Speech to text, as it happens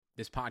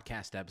This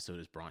podcast episode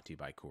is brought to you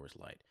by Coors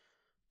Light.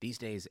 These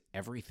days,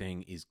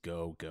 everything is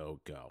go, go,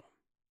 go.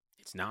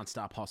 It's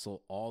nonstop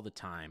hustle all the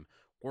time.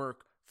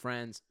 Work,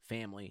 friends,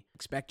 family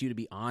expect you to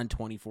be on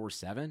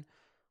 24/7.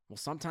 Well,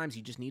 sometimes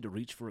you just need to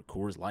reach for a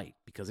Coors Light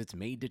because it's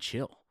made to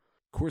chill.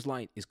 Coors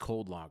Light is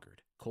cold lagered,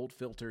 cold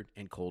filtered,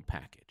 and cold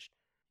packaged.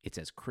 It's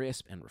as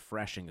crisp and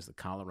refreshing as the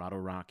Colorado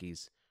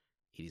Rockies.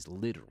 It is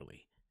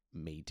literally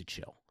made to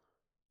chill.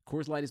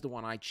 Coors Light is the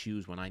one I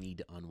choose when I need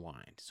to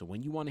unwind. So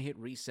when you want to hit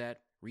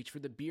reset, reach for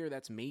the beer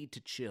that's made to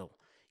chill.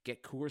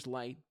 Get Coors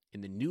Light in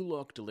the new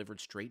look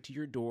delivered straight to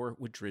your door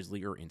with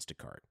Drizzly or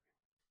Instacart.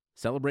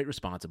 Celebrate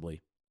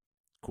responsibly.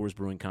 Coors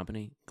Brewing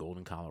Company,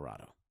 Golden,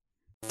 Colorado.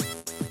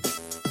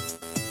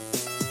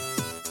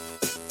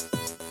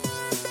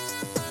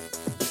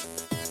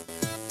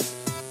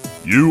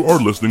 You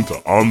are listening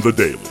to On the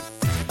Daily,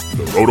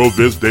 the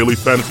RotoViz Daily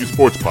Fantasy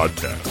Sports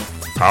Podcast,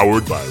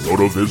 powered by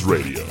RotoViz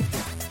Radio.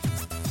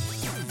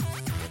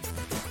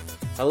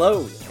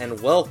 Hello, and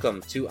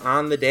welcome to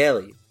On the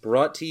Daily,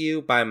 brought to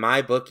you by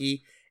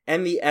MyBookie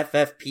and the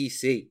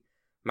FFPC.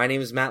 My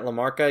name is Matt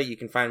LaMarca. You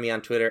can find me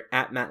on Twitter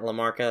at Matt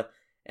LaMarca,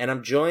 and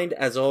I'm joined,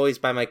 as always,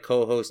 by my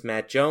co-host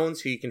Matt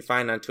Jones, who you can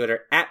find on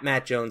Twitter at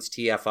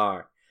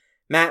MattJonesTFR.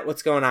 Matt,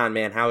 what's going on,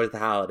 man? How are the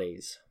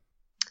holidays?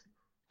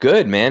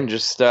 Good, man.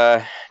 Just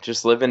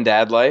living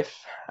dad life.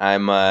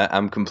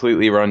 I'm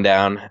completely run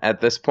down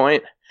at this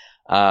point,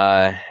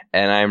 and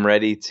I'm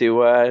ready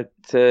to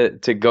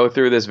go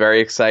through this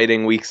very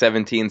exciting Week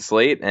 17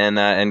 slate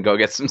and go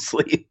get some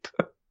sleep.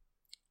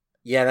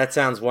 Yeah, that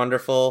sounds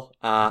wonderful.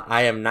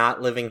 I am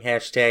not living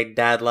hashtag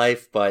dad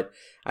life, but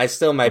I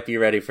still might be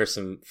ready for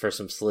some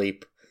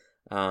sleep.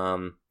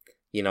 The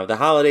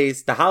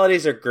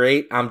holidays are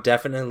great. I'm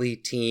definitely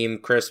team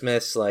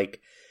Christmas. Like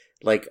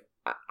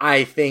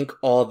I think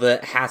all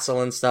the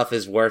hassle and stuff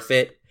is worth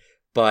it,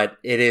 but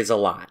it is a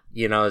lot.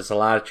 It's a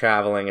lot of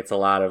traveling. It's a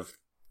lot of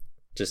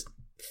just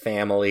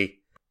family,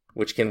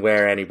 which can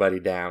wear anybody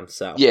down.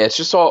 So yeah, it's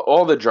just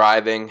all the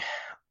driving,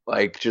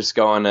 like just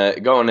going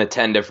to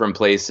 10 different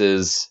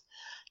places,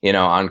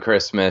 on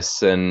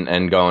Christmas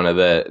and going to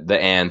the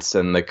aunts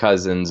and the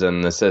cousins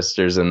and the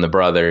sisters and the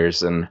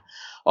brothers and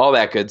all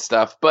that good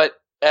stuff. But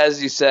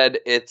as you said,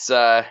 it's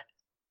all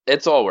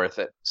worth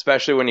it,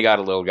 especially when you got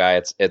a little guy.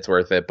 It's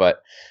worth it.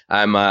 But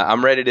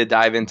I'm ready to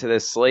dive into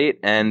this slate,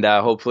 and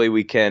hopefully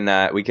we can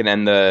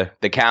end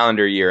the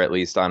calendar year at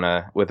least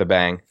with a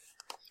bang.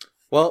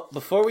 Well,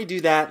 before we do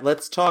that,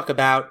 let's talk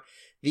about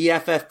the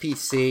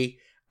FFPC.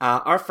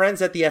 Our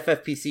friends at the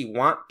FFPC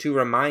want to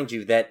remind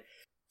you that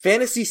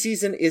fantasy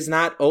season is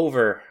not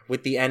over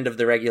with the end of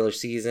the regular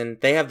season.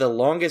 They have the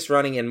longest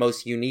running and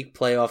most unique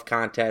playoff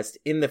contest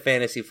in the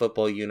fantasy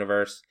football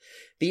universe,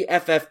 the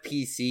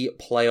FFPC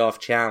Playoff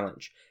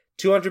Challenge.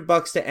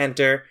 $200 to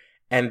enter,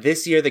 and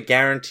this year the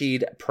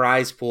guaranteed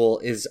prize pool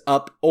is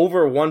up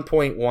over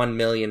 $1.1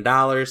 million,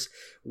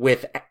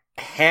 with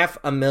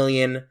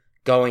 $500,000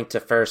 going to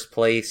first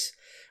place.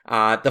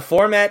 The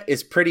format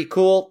is pretty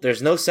cool.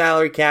 There's no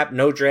salary cap,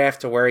 no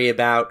draft to worry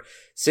about.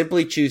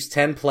 Simply choose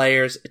 10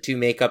 players to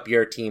make up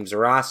your team's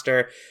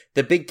roster.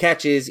 The big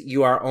catch is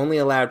you are only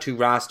allowed to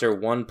roster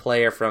one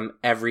player from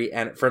each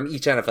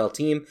NFL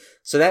team.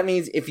 So that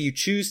means if you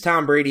choose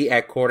Tom Brady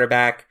at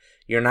quarterback,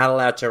 you're not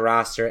allowed to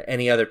roster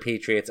any other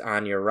Patriots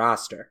on your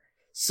roster.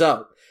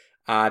 So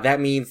that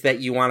means that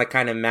you want to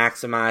kind of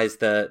maximize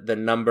the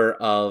number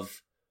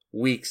of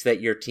weeks that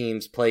your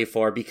teams play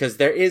for, because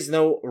there is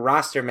no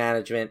roster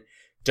management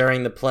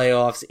during the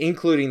playoffs,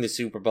 including the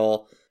Super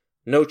Bowl.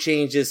 No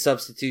changes,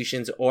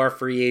 substitutions, or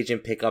free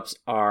agent pickups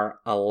are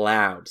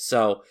allowed.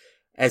 So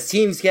as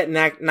teams get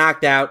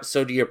knocked out,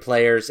 so do your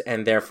players,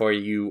 and therefore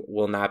you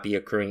will not be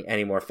accruing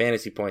any more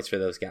fantasy points for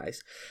those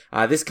guys.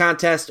 This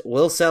contest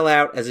will sell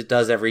out as it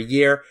does every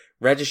year.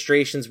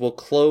 Registrations will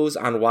close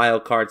on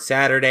Wild Card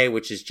Saturday,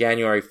 which is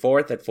January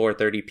 4th at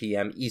 4:30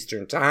 p.m.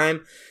 Eastern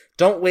Time.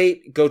 Don't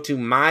wait. Go to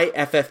myffpc.com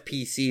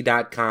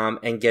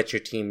and get your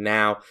team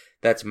now.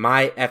 That's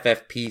myffpc.com.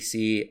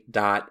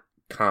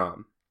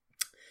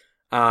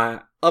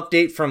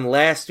 Update from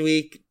last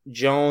week.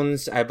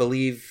 Jones, I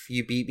believe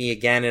you beat me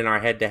again in our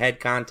head-to-head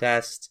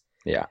contest.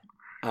 Yeah.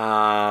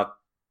 I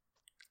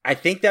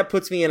think that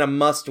puts me in a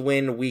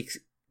must-win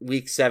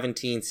week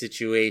 17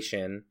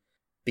 situation,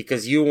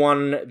 because you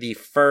won the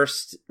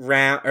first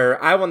round, or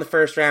I won the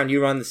first round,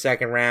 you won the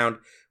second round.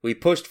 We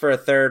pushed for a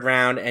third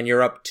round, and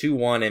you're up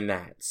 2-1 in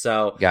that.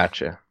 So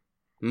gotcha.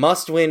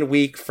 Must-win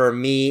week for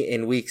me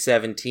in week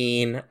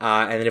 17.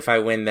 And then if I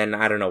win, then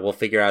I don't know, we'll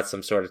figure out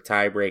some sort of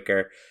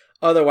tiebreaker.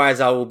 Otherwise,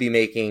 I will be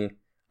making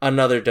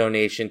another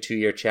donation to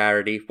your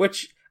charity,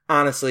 which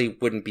honestly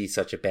wouldn't be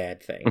such a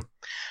bad thing.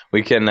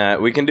 We can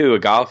do a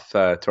golf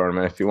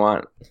tournament if you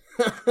want.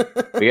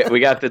 we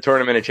got the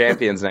Tournament of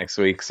Champions next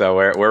week, so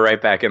we're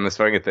right back in the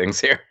swing of things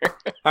here.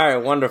 All right,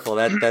 wonderful.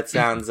 That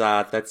sounds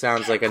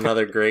like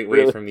another great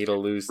way for me to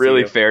lose.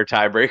 Really fair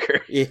tiebreaker.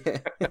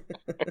 Yeah.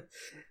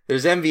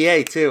 There's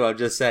NBA too. I'm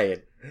just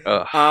saying.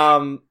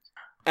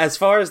 As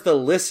far as the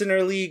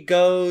listener league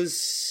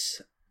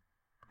goes,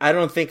 I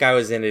don't think I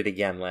was in it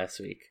again last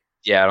week.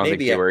 Yeah, I don't think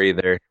Maybe they a- were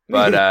either.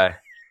 But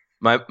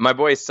my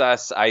boy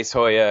Sus Ice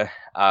Hoya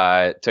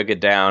took it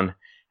down.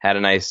 Had a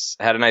nice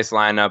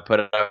lineup. Put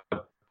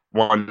up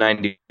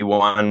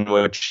 191,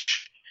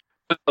 which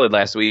was solid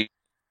last week.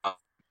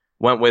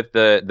 Went with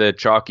the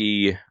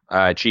chalky,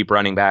 cheap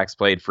running backs.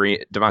 Played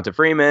Devonta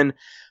Freeman.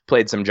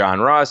 Played some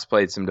John Ross.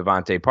 Played some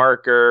Devontae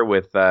Parker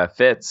with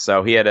Fitz.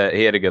 So he had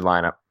a good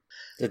lineup.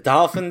 The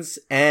Dolphins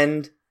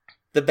and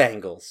the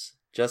Bengals,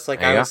 just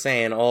like I was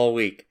saying all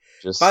week.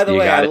 By the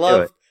way,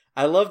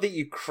 I love that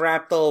you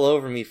crapped all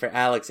over me for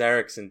Alex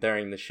Erickson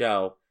during the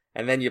show,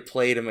 and then you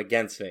played him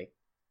against me.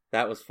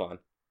 That was fun.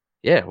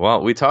 Yeah,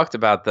 well, we talked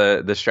about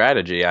the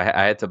strategy.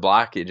 I had to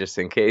block you just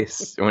in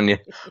case when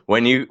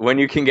you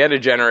can get a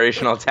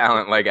generational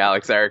talent like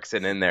Alex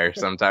Erickson in there.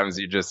 Sometimes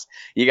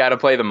you got to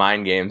play the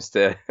mind games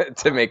to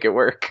make it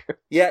work.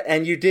 Yeah,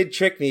 and you did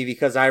trick me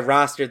because I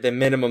rostered the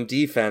minimum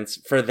defense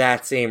for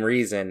that same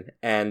reason,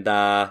 and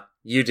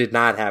you did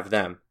not have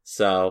them.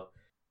 So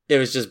it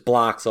was just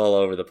blocks all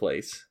over the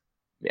place.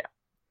 Yeah.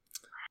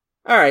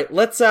 All right,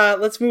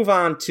 let's move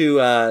on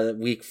to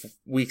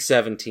week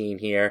 17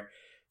 here.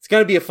 It's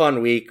going to be a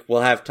fun week.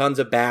 We'll have tons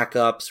of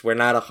backups. We're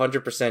not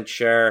 100%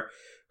 sure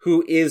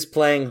who is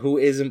playing, who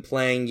isn't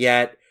playing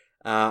yet.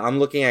 I'm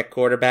looking at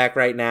quarterback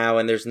right now,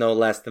 and there's no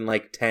less than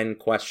like 10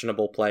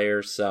 questionable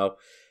players. So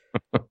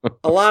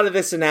a lot of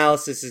this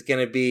analysis is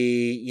going to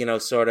be,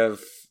 sort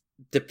of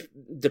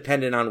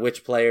dependent on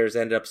which players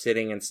end up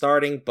sitting and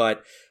starting.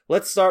 But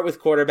let's start with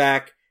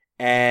quarterback.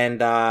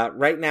 And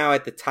right now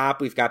at the top,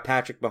 we've got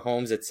Patrick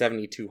Mahomes at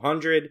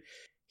 7,200.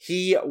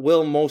 He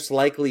will most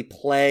likely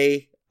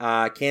play.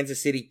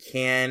 Kansas City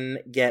can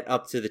get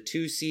up to the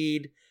 2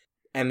 seed,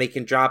 and they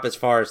can drop as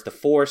far as the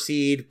 4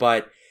 seed,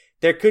 but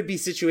there could be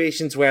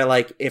situations where,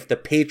 like, if the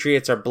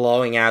Patriots are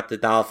blowing out the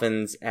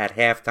Dolphins at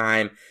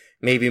halftime,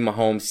 maybe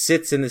Mahomes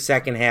sits in the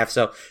second half,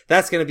 so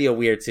that's going to be a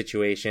weird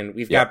situation.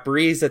 We've got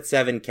Breeze at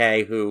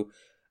 7K, who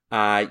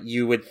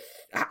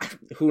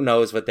who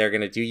knows what they're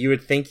going to do. You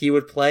would think he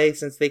would play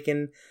since they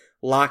can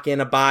lock in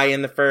a bye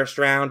in the first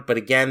round, but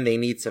again, they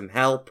need some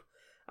help.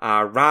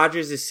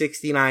 Rodgers is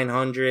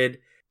 6,900.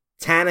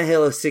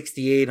 Tannehill is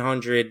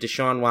 6,800,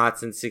 Deshaun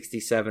Watson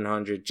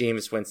 6,700,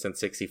 Jameis Winston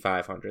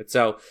 6,500.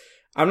 So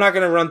I'm not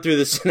going to run through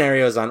the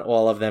scenarios on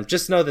all of them.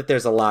 Just know that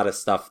there's a lot of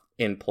stuff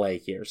in play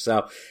here.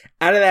 So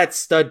out of that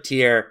stud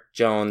tier,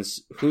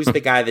 Jones, who's the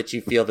guy that you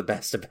feel the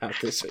best about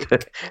this week?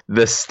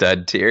 The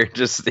stud tier.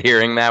 Just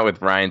hearing that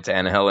with Ryan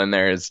Tannehill in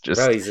there is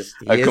just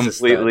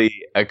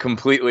a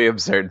completely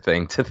absurd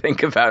thing to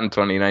think about in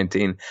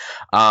 2019.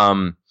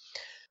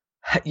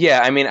 Yeah,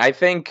 I mean, I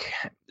think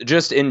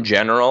just in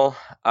general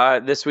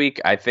this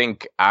week, I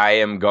think I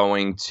am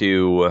going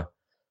to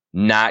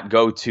not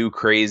go too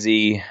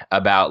crazy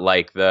about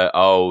like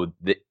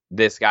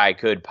this guy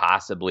could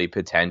possibly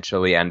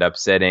potentially end up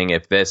sitting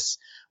if this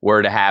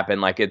were to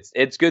happen. Like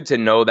it's good to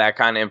know that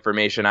kind of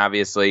information,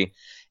 obviously.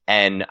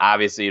 And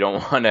obviously you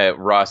don't want to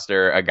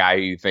roster a guy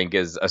who you think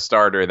is a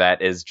starter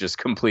that is just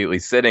completely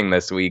sitting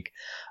this week.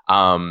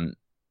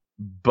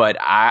 But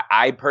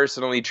I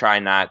personally try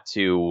not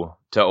to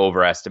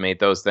overestimate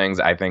those things.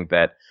 I think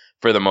that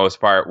for the most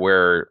part,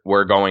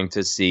 we're going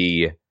to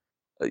see,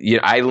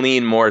 I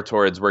lean more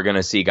towards we're going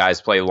to see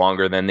guys play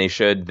longer than they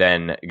should,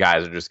 than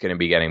guys are just going to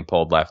be getting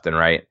pulled left and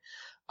right.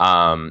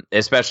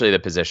 Especially the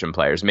position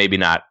players, maybe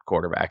not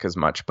quarterback as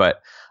much,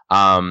 but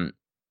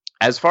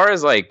as far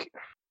as like,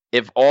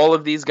 if all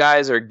of these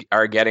guys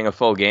are getting a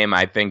full game,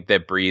 I think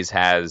that Breeze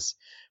has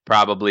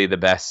probably the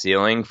best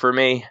ceiling for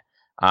me.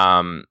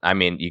 I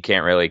mean, you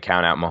can't really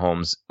count out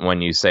Mahomes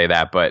when you say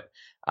that, but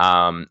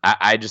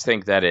I just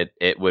think that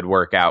it would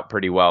work out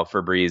pretty well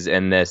for Breeze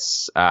in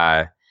this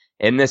kind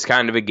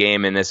of a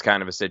game, in this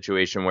kind of a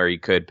situation where he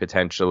could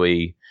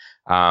potentially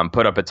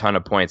put up a ton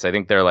of points. I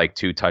think they're like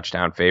 2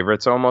 touchdown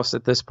favorites almost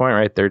at this point,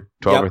 right? They're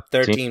 12 or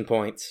 13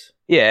 points.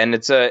 Yeah, and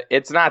it's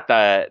not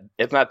the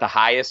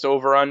highest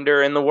over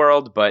under in the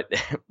world, but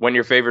when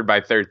you're favored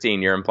by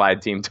 13, your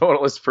implied team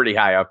total is pretty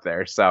high up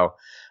there. So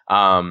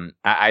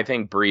I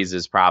think Breeze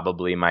is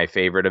probably my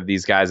favorite of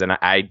these guys, and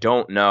I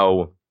don't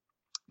know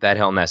that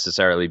he'll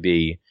necessarily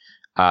be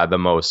the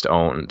most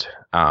owned,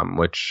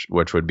 which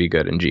would be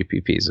good in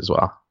GPPs as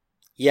well.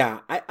 Yeah,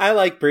 I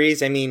like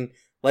Breeze. I mean,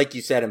 like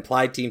you said,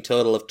 implied team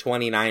total of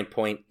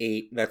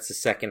 29.8. That's the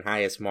second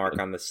highest mark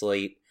on the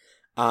slate.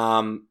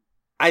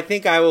 I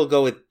think I will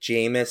go with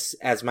Jameis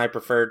as my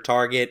preferred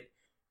target,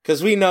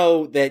 because we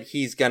know that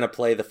he's going to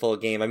play the full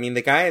game. I mean,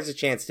 the guy has a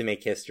chance to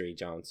make history,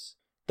 Jones.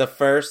 The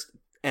first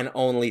and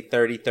only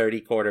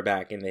 30-30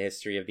 quarterback in the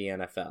history of the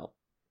NFL.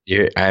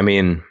 Yeah, I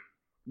mean,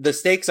 the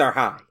stakes are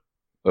high.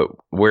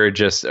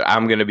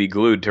 I'm going to be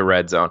glued to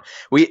red zone.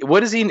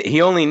 What is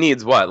he only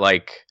needs what?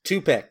 Like 2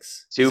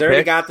 picks. He's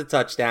already got the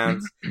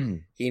touchdowns.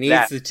 He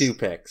needs the 2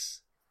 picks.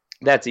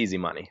 That's easy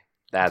money.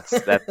 That's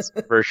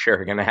for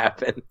sure going to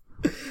happen.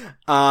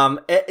 On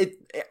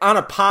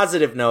a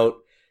positive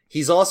note,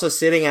 he's also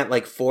sitting at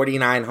like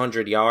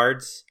 4,900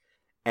 yards,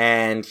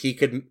 and he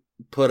could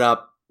put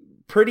up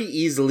pretty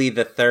easily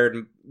the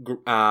third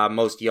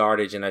most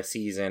yardage in a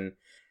season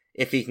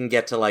if he can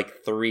get to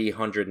like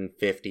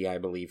 350, I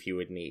believe he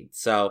would need.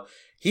 So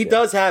he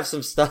does have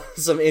some stuff,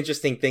 some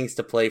interesting things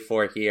to play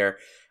for here.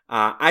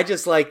 I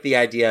just like the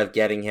idea of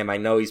getting him. I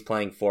know he's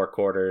playing 4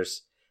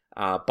 quarters,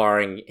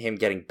 barring him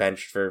getting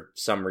benched for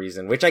some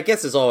reason, which I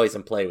guess is always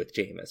in play with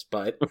Jameis.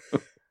 But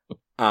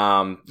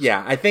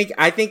yeah, I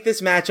think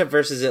this matchup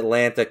versus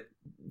Atlanta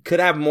could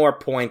have more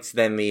points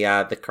than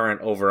the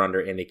current over-under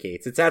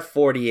indicates. It's at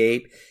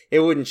 48. It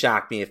wouldn't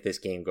shock me if this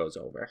game goes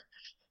over.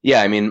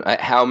 Yeah, I mean,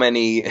 how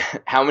many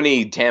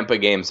Tampa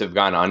games have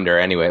gone under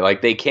anyway?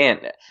 Like, they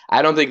can't.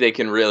 I don't think they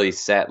can really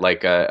set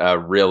like a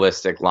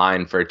realistic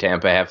line for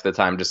Tampa half the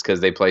time, just because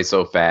they play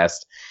so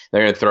fast.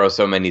 They're going to throw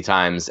so many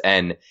times,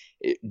 and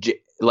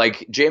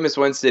like Jameis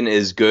Winston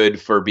is good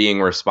for being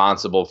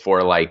responsible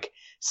for like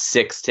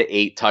 6 to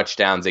 8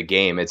 touchdowns a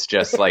game. It's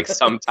just like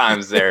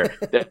sometimes they're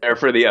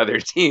for the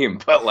other team,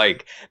 but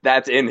like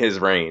that's in his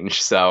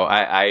range. So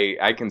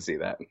I can see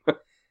that.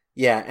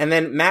 Yeah, and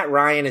then Matt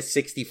Ryan is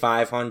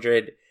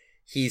 6,500.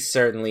 He's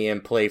certainly in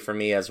play for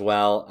me as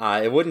well.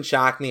 It wouldn't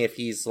shock me if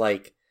he's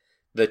like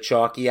the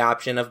chalky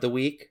option of the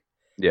week.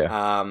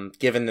 Yeah.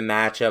 Given the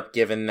matchup,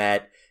 given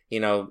that,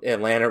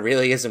 Atlanta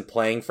really isn't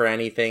playing for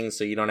anything,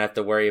 so you don't have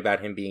to worry about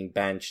him being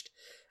benched.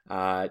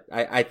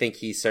 I think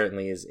he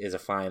certainly is a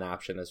fine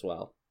option as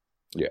well.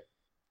 Yeah.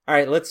 All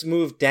right, let's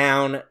move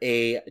down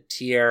a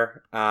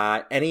tier.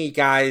 Any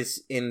guys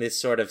in this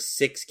sort of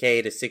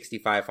 6K to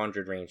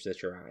 6,500 range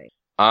that you're eyeing?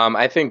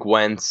 I think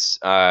Wentz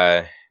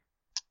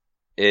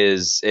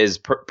is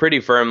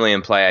pretty firmly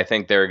in play. I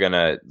think they're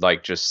gonna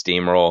like just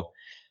steamroll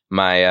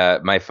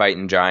my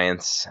fighting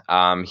Giants.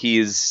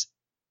 It's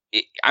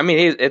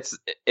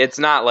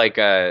not like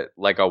a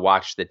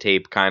watch the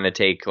tape kind of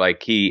take.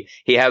 Like he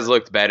has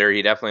looked better.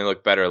 He definitely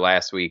looked better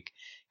last week.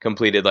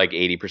 Completed like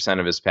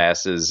 80% of his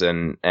passes,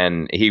 and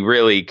he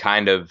really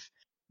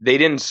they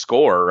didn't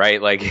score,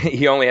 right? Like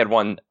he only had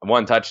one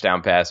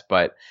touchdown pass,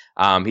 but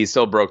he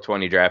still broke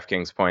 20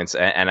 DraftKings points,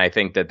 and I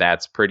think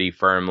that's pretty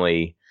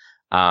firmly.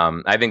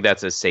 I think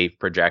that's a safe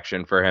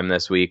projection for him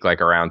this week, like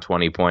around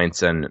 20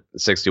 points and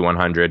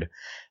 6,100.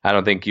 I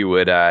don't think you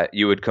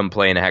would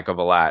complain a heck of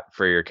a lot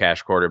for your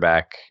cash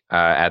quarterback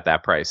at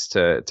that price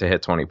to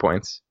hit 20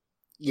 points.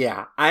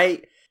 Yeah,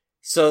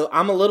 so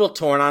I'm a little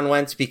torn on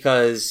Wentz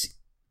because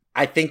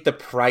I think the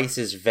price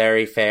is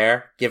very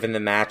fair given the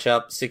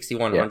matchup,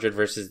 6,100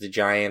 versus the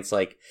Giants.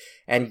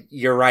 And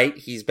you're right,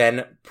 he's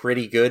been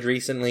pretty good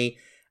recently.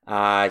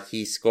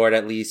 He scored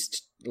at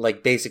least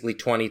basically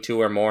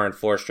 22 or more in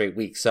 4 straight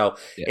weeks. So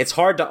It's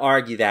hard to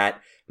argue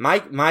that.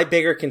 My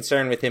bigger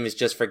concern with him is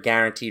just for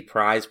guaranteed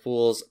prize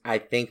pools. I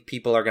think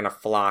people are going to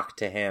flock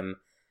to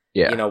him,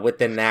 with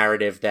the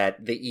narrative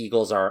that the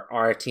Eagles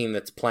are a team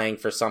that's playing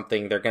for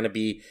something. They're going to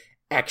be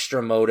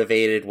extra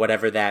motivated,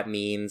 whatever that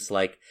means.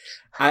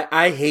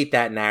 I hate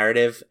that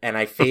narrative, and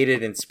I fade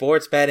it in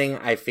sports betting.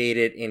 I fade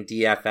it in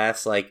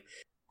DFS.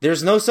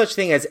 There's no such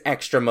thing as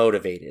extra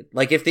motivated.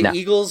 If the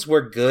Eagles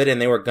were good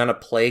and they were going to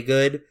play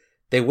good,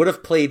 they would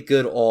have played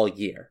good all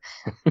year.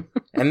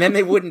 And then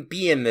they wouldn't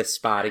be in this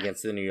spot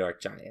against the New York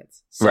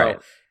Giants. So right.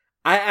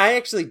 I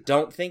actually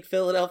don't think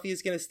Philadelphia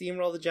is going to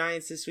steamroll the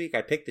Giants this week.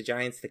 I picked the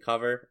Giants to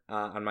cover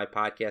on my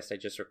podcast I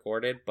just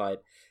recorded.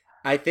 But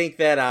I think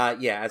that,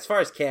 as far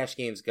as cash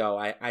games go,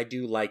 I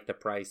do like the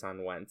price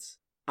on Wentz.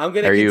 I'm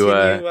going to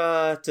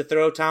continue to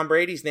throw Tom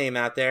Brady's name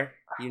out there.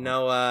 It's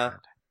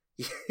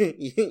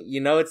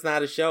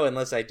not a show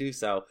unless I do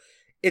so.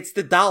 It's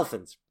the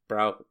Dolphins,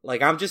 bro.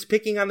 I'm just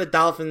picking on the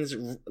Dolphins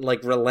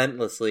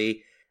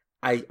relentlessly.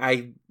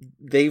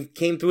 They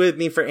came through with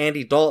me for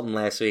Andy Dalton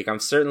last week. I'm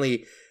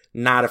certainly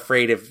not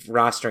afraid of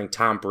rostering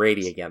Tom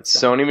Brady against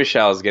them. Sony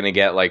Michel is going to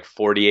get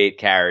 48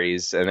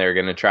 carries, and they're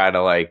going to try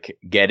to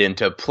get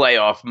into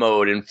playoff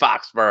mode in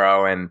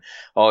Foxborough and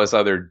all this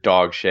other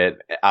dog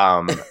shit.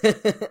 That's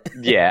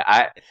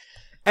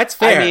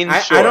fair.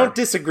 I don't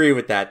disagree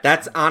with that.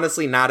 That's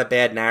honestly not a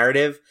bad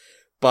narrative,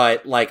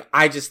 but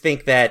I just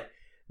think that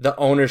the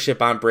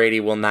ownership on Brady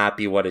will not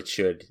be what it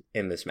should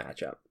in this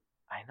matchup.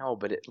 I know,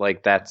 but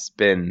that's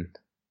been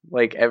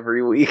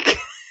every week,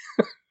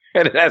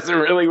 and it hasn't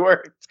really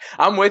worked.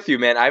 I'm with you,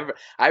 man.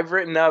 I've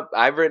written up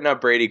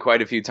Brady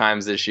quite a few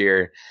times this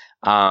year,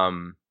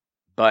 but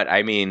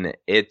I mean,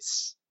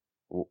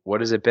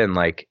 what has it been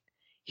like?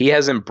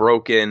 He's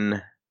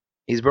broken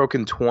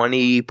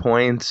 20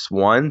 points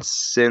once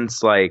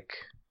since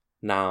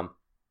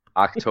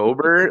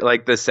October,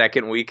 the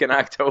second week in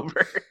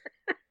October.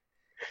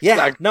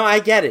 Yeah, no, I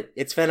get it.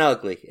 It's been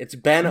ugly.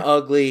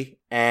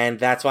 And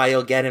that's why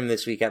you'll get him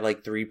this week at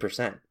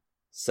 3%.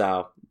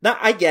 So, no,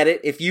 I get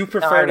it. If you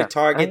prefer to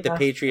target the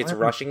Patriots'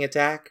 rushing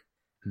attack,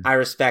 I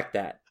respect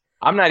that.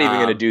 I'm not even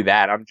going to do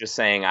that. I'm just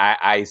saying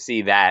I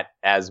see that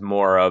as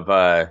more of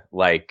a,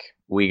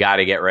 we got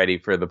to get ready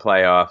for the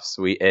playoffs.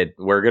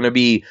 We're going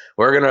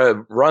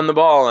to run the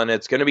ball, and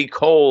it's going to be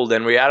cold,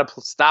 and we got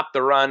to stop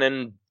the run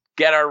and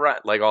get our run.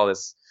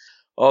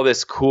 All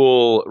this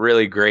cool,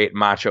 really great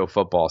macho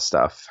football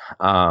stuff.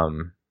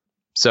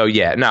 So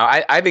yeah, no,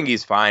 I think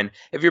he's fine.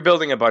 If you're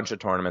building a bunch of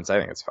tournaments, I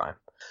think it's fine.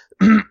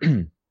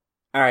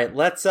 All right,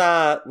 let's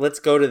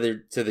go to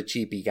the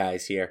cheapy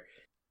guys here.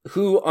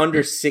 Who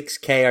under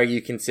 6K are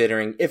you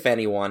considering, if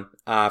anyone,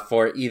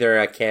 for either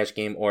a cash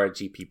game or a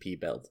GPP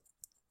build?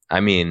 I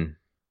mean,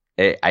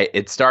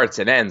 it starts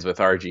and ends with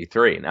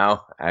RG3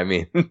 now. I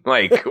mean,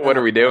 like, what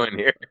are we doing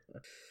here?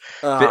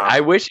 I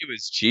wish it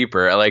was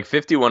cheaper. Like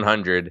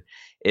 5,100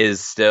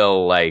 is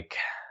still like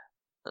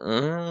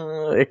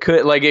it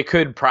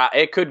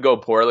could go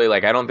poorly.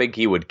 Like I don't think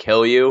he would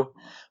kill you,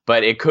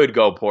 but it could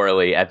go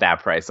poorly at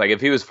that price. Like if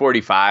he was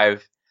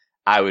 45,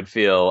 I would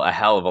feel a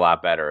hell of a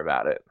lot better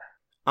about it.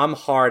 I'm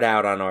hard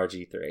out on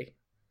RG3.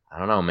 I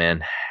don't know,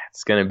 man.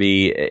 It's gonna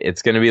be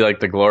like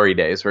the glory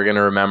days. We're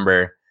gonna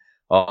remember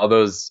all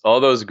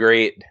those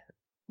great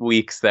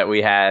weeks that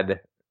we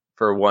had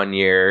for 1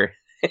 year.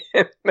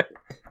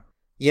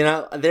 You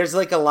know, there's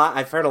like a lot.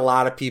 I've heard a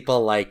lot of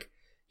people like,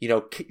 you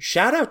know,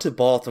 shout out to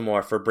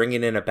Baltimore for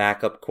bringing in a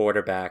backup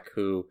quarterback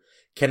who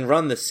can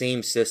run the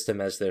same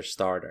system as their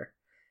starter.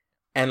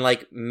 And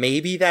like,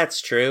 maybe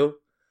that's true,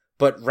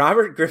 but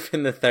Robert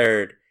Griffin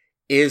III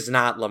is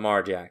not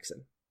Lamar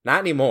Jackson. Not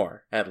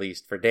anymore, at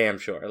least, for damn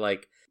sure.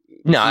 Like,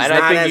 no, he's and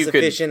not I think as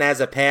efficient as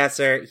a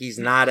passer. He's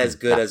not as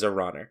good as a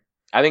runner.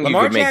 I think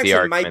Lamar you could make Jackson the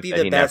argument might be that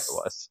the he best.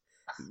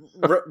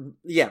 never was.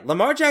 Yeah,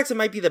 Lamar Jackson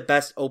might be the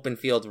best open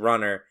field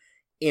runner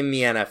in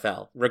the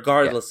NFL,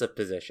 regardless of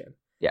position.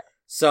 Yeah.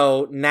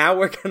 So now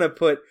we're going to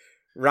put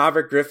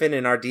Robert Griffin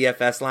in our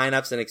DFS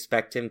lineups and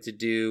expect him to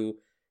do,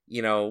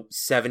 you know,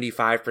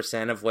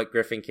 75% of what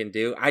Griffin can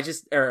do.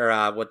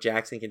 What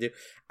Jackson can do.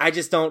 I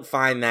just don't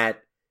find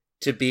that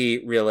to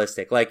be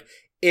realistic. Like,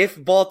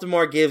 if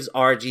Baltimore gives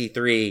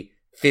RG3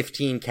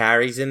 15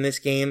 carries in this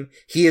game,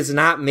 he is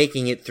not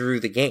making it through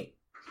the game.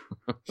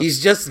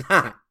 He's just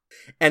not.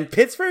 And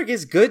Pittsburgh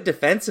is good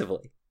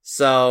defensively.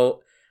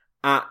 So,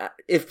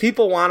 if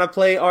people want to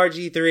play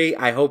RG3,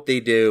 I hope they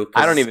do.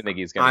 I don't even think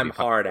he's going to be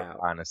hard out.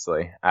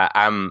 Honestly.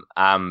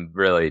 I'm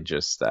really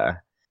just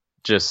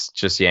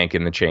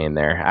yanking the chain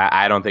there.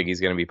 I don't think he's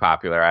going to be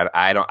popular.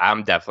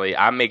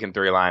 I'm making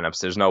 3 lineups.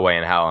 There's no way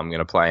in hell I'm going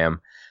to play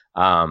him.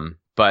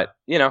 But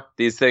you know,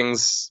 these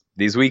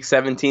week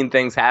 17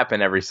 things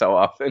happen every so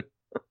often.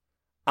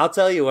 I'll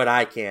tell you what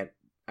I can't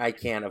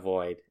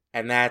avoid,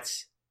 and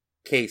that's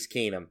Case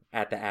Keenum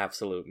at the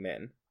absolute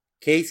min.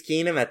 Case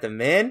Keenum at the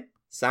min,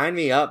 sign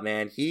me up,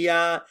 man.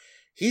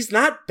 He's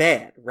not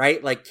bad,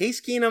 right? Like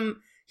Case Keenum,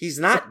 he's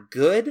not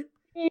good,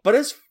 but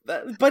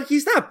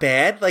he's not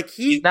bad. Like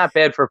he's not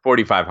bad for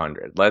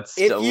 4,500. Let's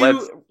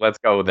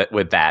go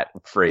with that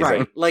phrasing.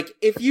 Right. Like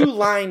if you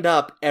lined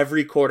up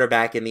every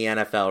quarterback in the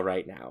NFL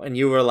right now, and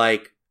you were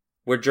like,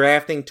 we're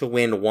drafting to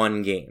win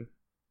 1 game,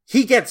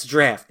 he gets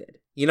drafted.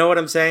 You know what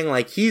I'm saying?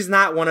 Like, he's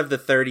not one of the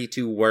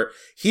 32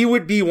 he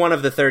would be one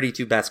of the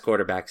 32 best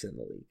quarterbacks in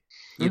the league.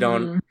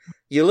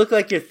 You look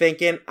like you're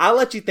thinking. I'll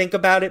let you think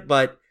about it,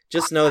 but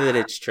just know that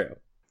it's true.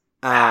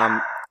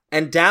 And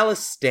Dallas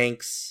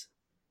stinks.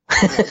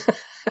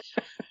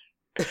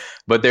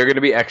 But they're going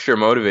to be extra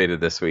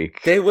motivated this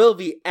week. They will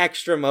be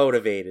extra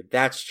motivated.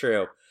 That's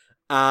true.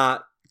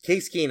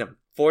 Case Keenum,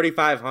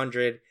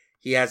 4,500.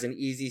 He has an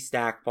easy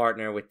stack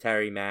partner with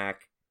Terry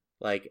Mack.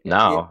 Like,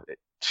 no.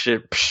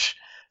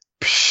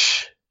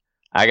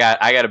 I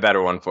got a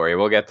better one for you.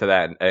 We'll get to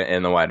that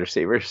in the wide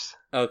receivers.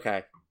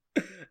 Okay.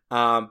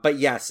 But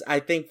yes, I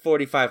think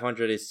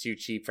 4,500 is too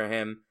cheap for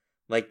him.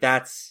 Like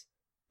that's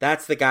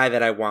the guy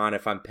that I want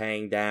if I'm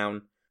paying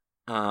down.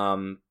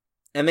 And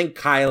then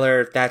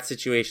Kyler, that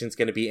situation's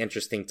going to be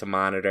interesting to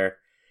monitor.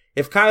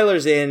 If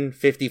Kyler's in,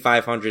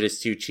 5,500 is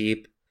too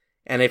cheap.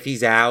 And if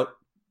he's out,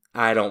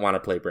 I don't want to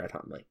play Brett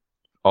Hundley.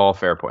 All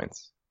fair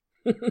points.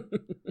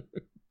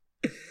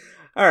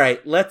 All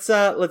right,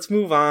 let's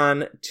move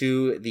on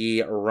to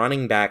the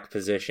running back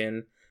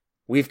position.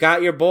 We've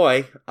got your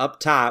boy up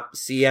top,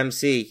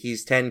 CMC.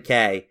 He's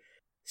 10K.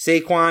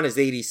 Saquon is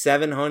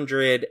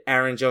 8,700.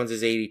 Aaron Jones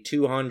is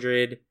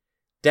 8,200.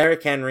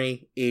 Derrick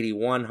Henry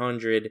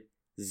 8,100.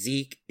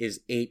 Zeke is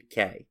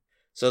 8K.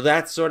 So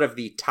that's sort of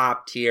the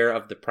top tier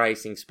of the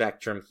pricing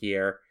spectrum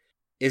here.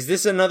 Is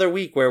this another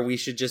week where we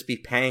should just be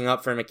paying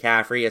up for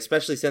McCaffrey,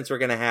 especially since we're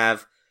going to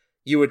have,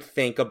 you would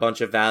think, a bunch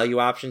of value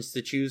options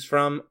to choose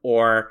from?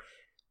 Or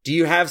do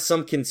you have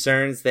some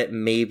concerns that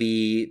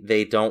maybe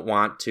they don't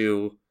want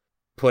to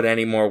put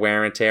any more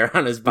wear and tear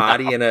on his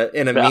body in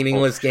a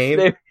meaningless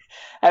game?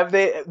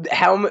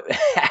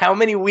 How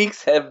many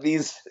weeks have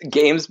these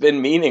games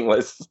been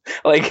meaningless?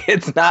 Like,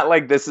 it's not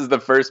like this is the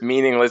first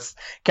meaningless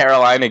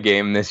Carolina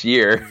game this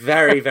year.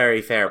 Very,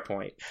 very fair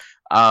point.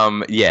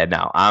 Yeah,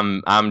 no,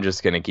 I'm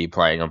just gonna keep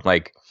playing them.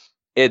 Like,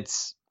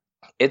 it's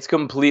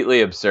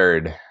completely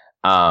absurd.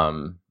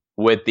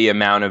 With the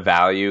amount of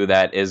value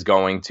that is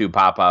going to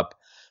pop up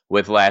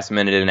with last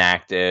minute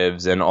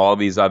inactives and all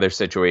these other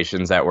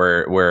situations that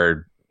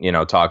we're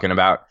talking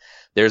about,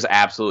 there's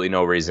absolutely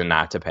no reason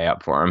not to pay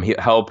up for him.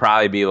 He'll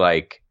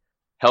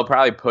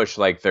probably push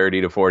like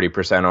 30 to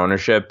 40%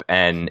 ownership,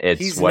 and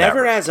he's whatever.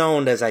 Never as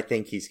owned as I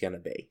think he's gonna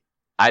be.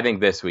 I think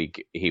this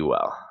week he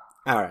will.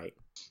 All right.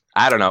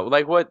 I don't know.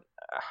 Like, what?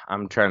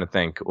 I'm trying to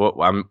think.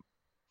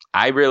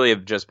 I really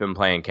have just been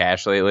playing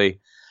cash lately.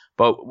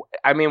 But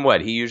I mean,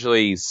 he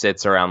usually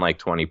sits around like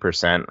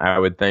 20%, I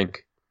would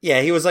think.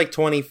 Yeah, he was like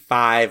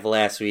 25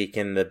 last week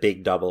in the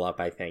big double up,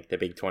 I think, the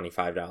big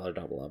 $25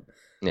 double up.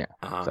 Yeah.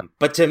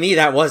 But to me,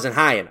 that wasn't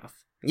high enough.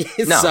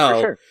 No,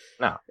 for sure.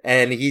 No.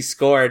 And he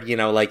scored,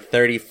 like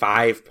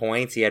 35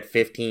 points. He had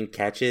 15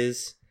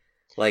 catches.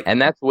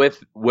 And that's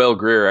with Will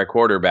Grier at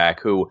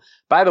quarterback, who,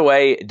 by the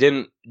way,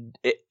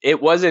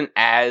 it wasn't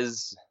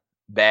as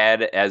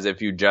bad as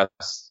if you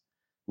just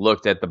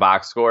looked at the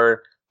box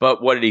score.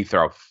 But what did he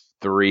throw?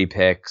 3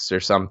 picks or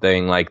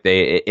something? Like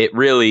it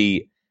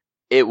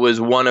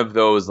was one of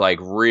those like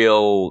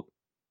real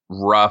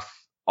rough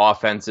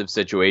offensive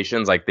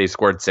situations. Like they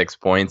scored 6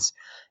 points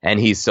and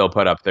he still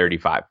put up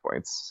 35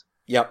 points.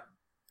 Yep.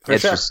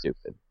 It's just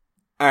stupid.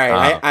 All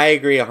right. I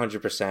agree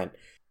 100%.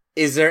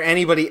 Is there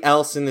anybody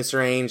else in this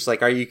range?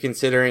 Like, are you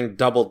considering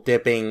double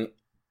dipping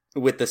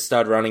with the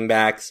stud running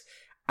backs?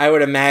 I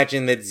would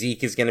imagine that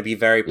Zeke is going to be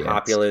very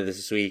popular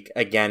this week,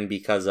 again,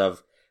 because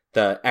of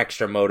the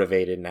extra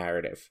motivated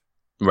narrative.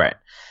 Right.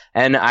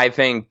 And I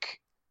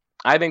think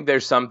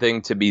there's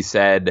something to be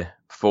said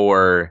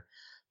for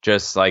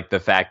just like the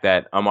fact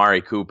that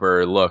Amari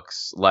Cooper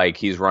looks like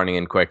he's running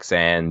in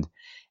quicksand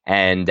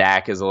and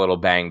Dak is a little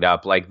banged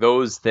up. Like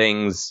those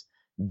things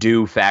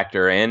do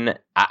factor in.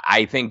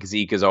 I think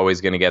Zeke is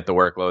always going to get the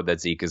workload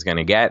that Zeke is going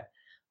to get.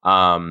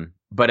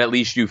 But at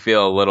least you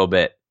feel a little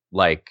bit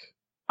like,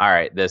 all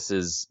right, this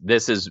is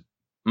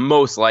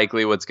most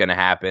likely what's going to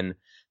happen.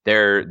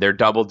 They're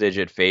double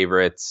digit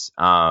favorites.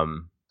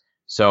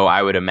 So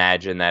I would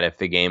imagine that if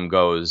the game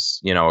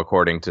goes,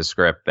 according to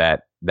script,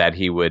 that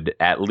he would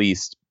at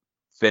least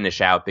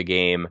finish out the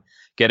game,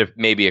 get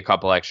maybe a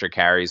couple extra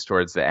carries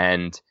towards the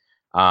end,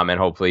 and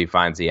hopefully he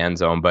finds the end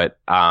zone. But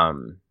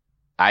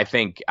I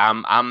think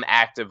I'm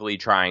actively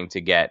trying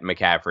to get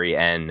McCaffrey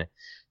and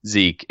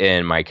Zeke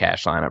in my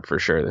cash lineup for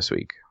sure this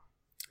week.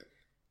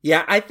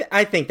 Yeah,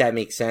 I think that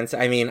makes sense.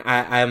 I mean,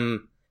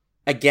 I'm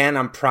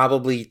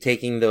probably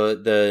taking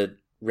the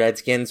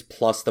Redskins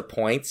plus the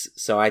points,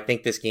 so I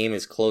think this game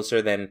is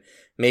closer than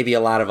maybe a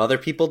lot of other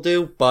people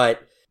do,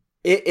 but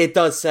it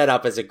does set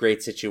up as a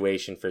great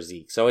situation for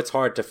Zeke, so it's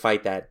hard to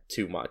fight that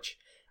too much.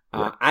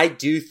 Yeah. I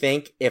do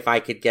think if I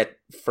could get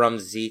from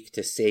Zeke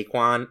to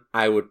Saquon,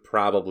 I would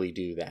probably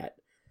do that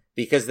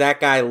because that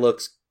guy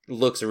looks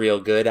real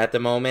good at the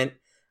moment.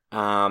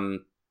 And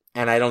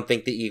I don't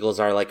think the Eagles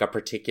are like a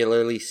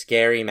particularly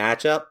scary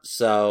matchup.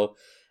 So,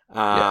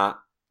 I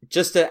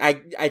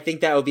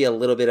think that would be a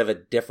little bit of a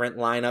different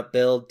lineup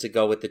build to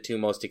go with the 2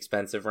 most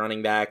expensive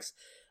running backs.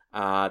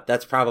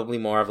 That's probably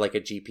more of like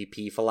a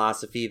GPP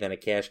philosophy than a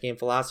cash game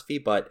philosophy,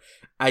 but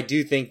I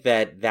do think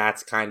that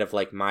that's kind of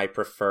like my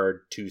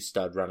preferred 2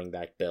 stud running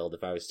back build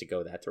if I was to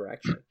go that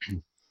direction.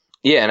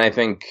 Yeah, and I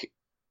think,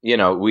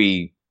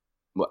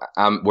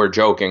 we're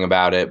joking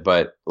about it,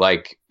 but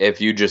like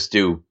if you just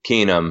do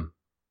Keenum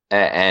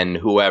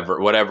and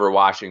whatever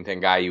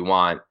Washington guy you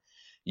want,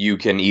 you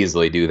can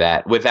easily do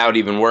that without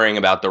even worrying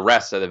about the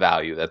rest of the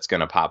value that's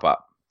going to pop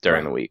up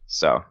during the week.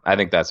 So I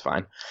think that's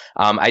fine.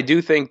 I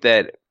do think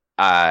that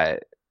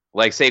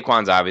like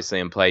Saquon's obviously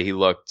in play.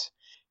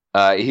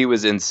 He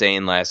was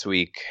insane last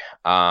week.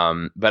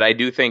 But I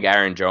do think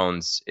Aaron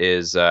Jones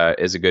is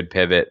a good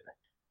pivot.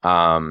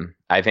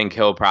 I think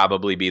he'll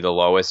probably be the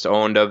lowest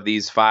owned of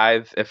these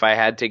 5 if I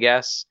had to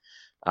guess.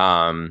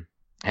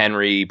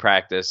 Henry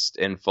practiced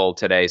in full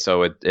today,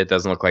 so it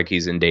doesn't look like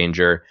he's in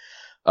danger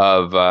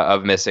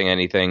of missing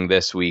anything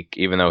this week,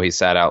 even though he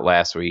sat out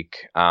last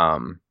week.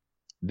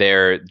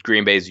 They're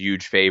Green Bay's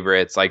huge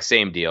favorites, like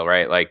same deal,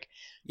 right? Like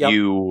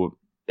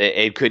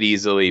it could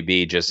easily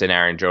be just an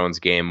Aaron Jones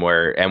game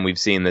and we've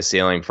seen the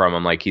ceiling from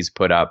him. Like he's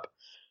put up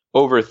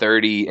over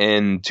 30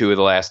 in 2 of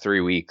the last 3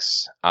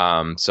 weeks.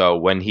 So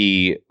when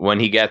he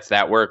gets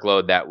that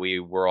workload that we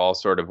were all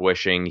sort of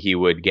wishing he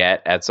would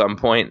get at some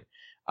point,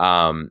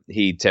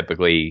 he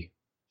typically,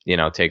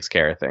 takes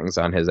care of things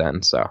on his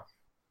end. So,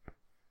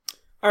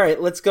 all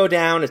right, let's go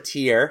down a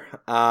tier.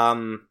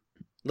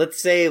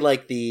 Let's say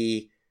like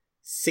the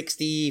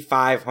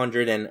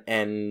 6,500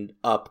 and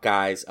up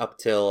guys up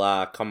till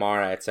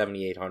Kamara at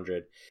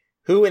 7,800.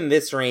 Who in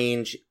this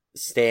range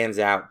stands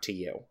out to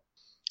you?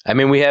 I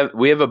mean, we have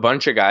a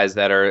bunch of guys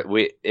that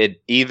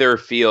it either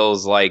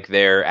feels like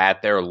they're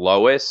at their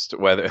lowest,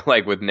 whether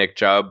like with Nick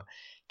Chubb,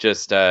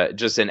 just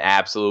an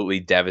absolutely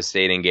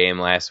devastating game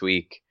last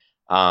week.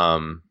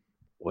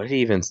 What did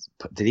he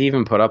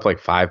even put up like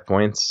 5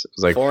 points? It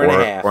was like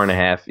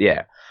 4.5.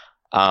 Yeah.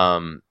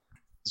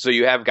 So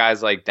you have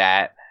guys like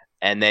that.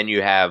 And then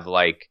you have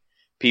like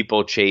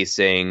people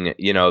chasing,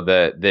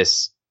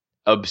 this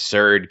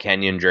absurd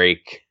Kenyon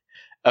Drake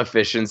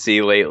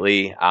efficiency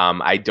lately.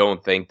 I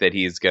don't think that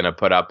he's going to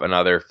put up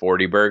another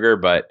 40 burger,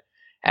 but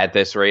at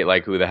this rate,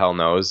 like who the hell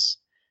knows?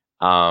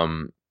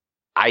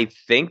 I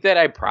think that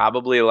I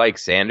probably like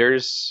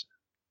Sanders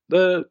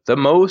the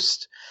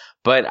most,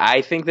 but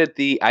I think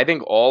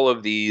all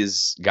of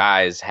these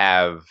guys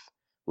have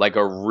like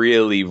a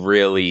really,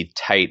 really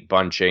tight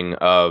bunching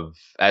of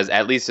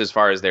at least as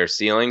far as their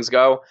ceilings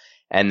go.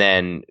 And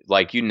then,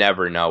 like, you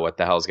never know what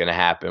the hell's going to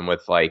happen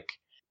with, like,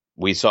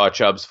 we saw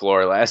Chubb's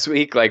floor last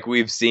week. Like,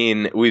 we've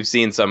seen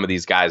some of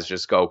these guys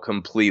just go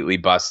completely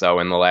busto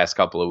in the last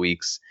couple of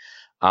weeks.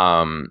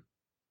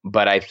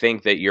 But I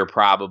think that you're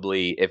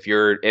probably, if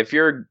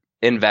you're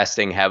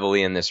investing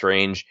heavily in this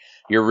range,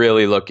 you're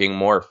really looking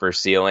more for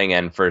ceiling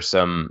and for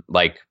some,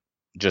 like,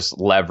 just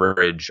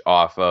leverage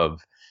off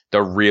of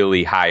the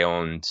really high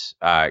owned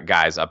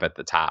guys up at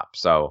the top.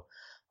 So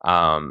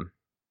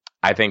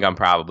I think I'm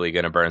probably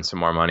going to burn some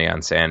more money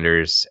on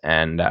Sanders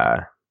and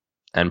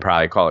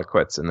probably call it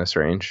quits in this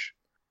range.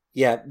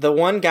 Yeah, the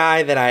one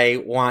guy that I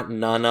want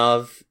none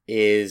of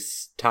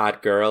is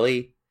Todd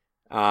Gurley.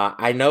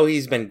 I know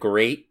he's been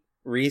great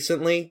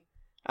recently.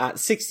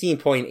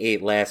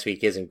 16.8 last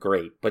week isn't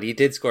great, but he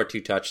did score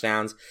 2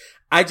 touchdowns.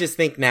 I just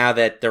think now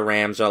that the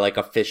Rams are like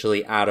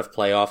officially out of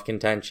playoff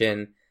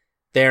contention,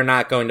 they're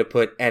not going to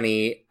put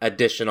any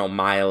additional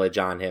mileage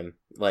on him.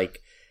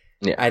 Like,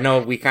 yeah. I know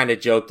we kind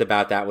of joked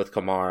about that with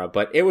Kamara,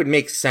 but it would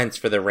make sense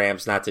for the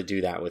Rams not to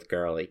do that with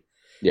Gurley.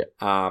 Yeah.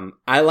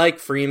 I like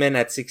Freeman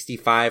at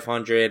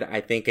 6,500.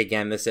 I think,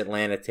 again, this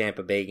Atlanta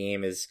Tampa Bay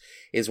game is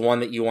one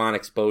that you want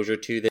exposure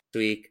to this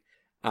week.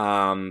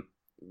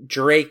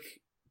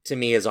 Drake, to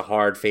me, is a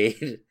hard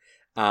fade.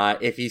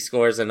 If he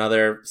scores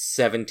another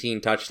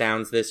 17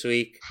 touchdowns this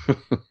week,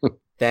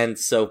 then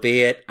so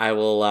be it.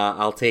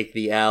 I'll take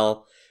the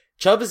L.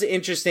 Chubb is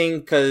interesting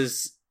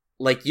because,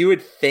 like, you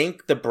would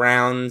think the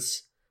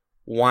Browns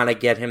want to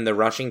get him the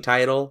rushing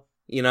title.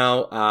 You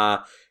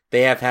know,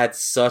 they have had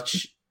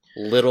such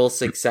little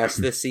success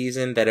this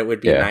season that it would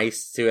be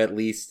nice to at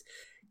least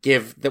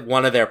give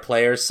one of their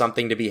players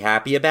something to be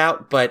happy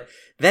about. But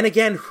then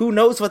again, who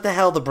knows what the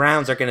hell the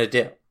Browns are going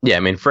to do? Yeah, I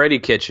mean, Freddie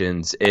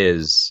Kitchens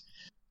is,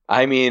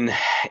 I mean,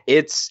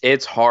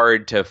 it's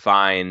hard to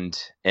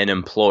find an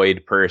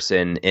employed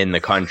person in the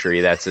country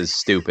that's as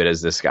stupid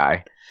as this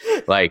guy.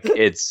 Like,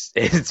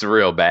 it's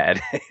real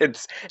bad.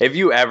 It's, if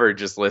you ever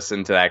just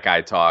listen to that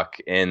guy talk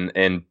in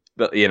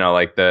you know,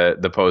 like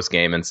the post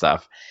game and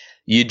stuff,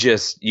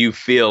 you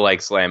feel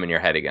like slamming your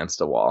head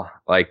against a wall.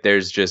 Like,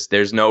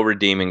 there's no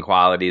redeeming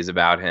qualities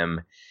about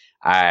him.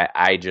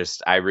 I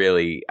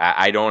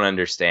don't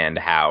understand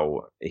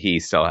how he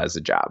still has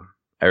a job.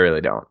 I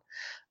really don't.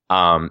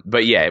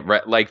 But yeah,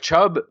 like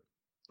Chubb,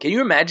 can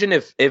you imagine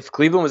if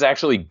Cleveland was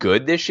actually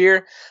good this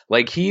year?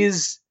 Like,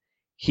 he's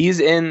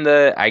in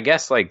the, I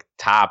guess, like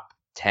top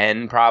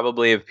 10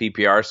 probably of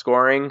PPR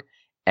scoring,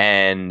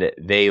 and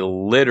they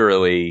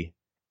literally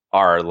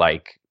are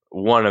like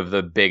one of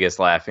the biggest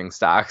laughing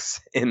stocks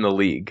in the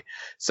league.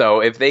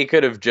 So if they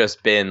could have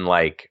just been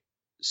like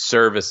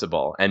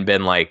serviceable and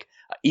been like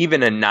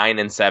even a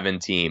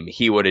 9-7 team,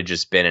 he would have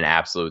just been an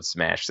absolute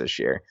smash this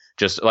year,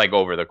 just like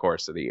over the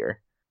course of the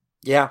year.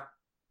 Yeah,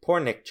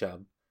 poor Nick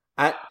Chubb.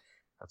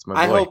 That's my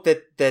boy. I hope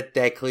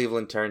that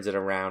Cleveland turns it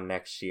around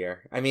next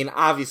year. I mean,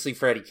 obviously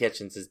Freddie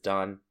Kitchens is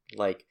done.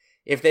 Like,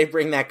 if they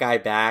bring that guy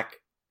back,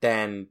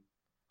 then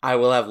I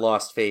will have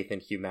lost faith in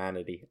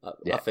humanity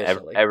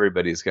officially.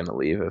 Everybody's going to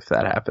leave if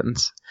that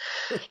happens.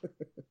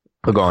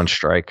 We'll go on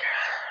strike.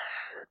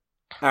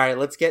 All right,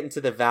 let's get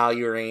into the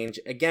value range.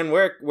 Again,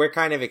 we're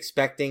kind of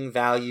expecting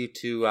value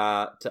to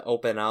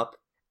open up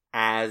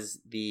as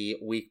the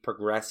week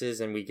progresses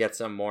and we get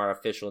some more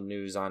official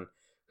news on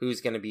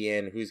who's going to be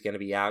in, who's going to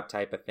be out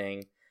type of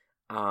thing.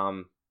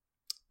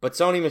 But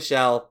Sony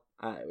Michel,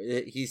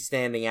 he's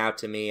standing out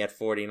to me at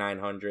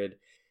 4,900.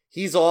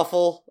 He's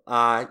awful.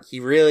 He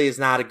really is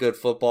not a good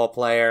football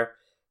player,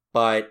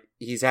 but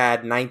he's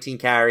had 19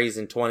 carries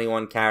and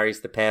 21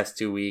 carries the past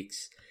 2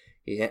 weeks.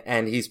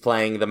 And he's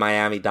playing the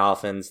Miami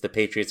Dolphins. The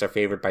Patriots are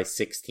favored by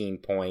 16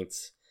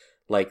 points.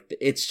 Like,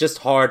 it's just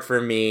hard for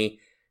me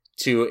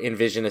to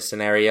envision a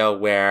scenario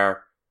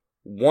where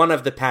one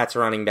of the Pats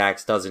running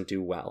backs doesn't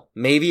do well.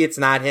 Maybe it's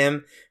not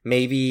him.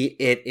 Maybe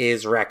it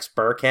is Rex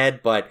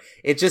Burkhead, but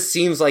it just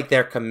seems like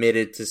they're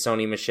committed to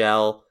Sony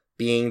Michel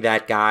being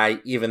that guy,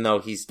 even though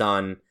he's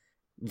done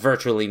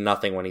virtually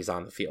nothing when he's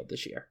on the field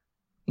this year.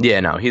 Yeah,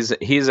 no,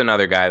 he's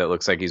another guy that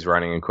looks like he's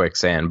running in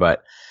quicksand,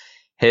 but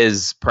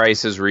his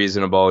price is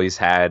reasonable. He's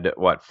had,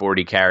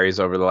 40 carries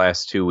over the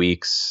last 2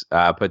 weeks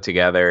put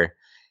together.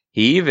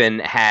 He even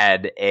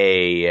had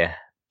a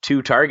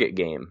 2-target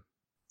game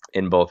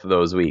in both of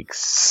those weeks.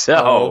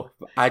 So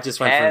I just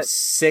went from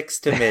 6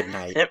 to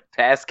midnight.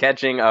 Pass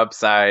catching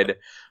upside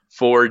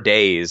 4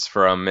 days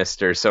from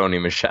Mr.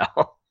 Sony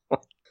Michel.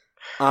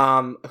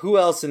 Who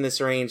else in this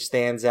range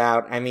stands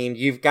out? I mean,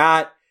 you've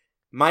got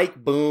Mike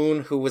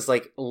Boone, who was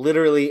like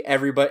literally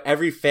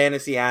every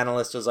fantasy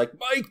analyst was like,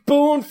 Mike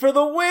Boone for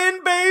the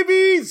win,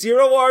 baby!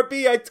 0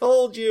 RB, I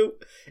told you.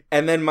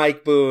 And then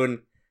Mike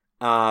Boone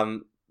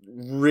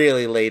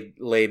really laid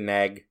an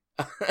egg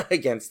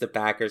against the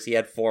Packers. He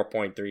had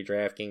 4.3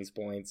 DraftKings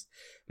points.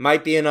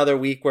 Might be another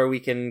week where we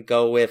can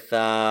go with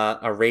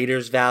a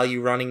Raiders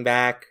value running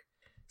back.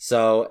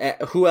 So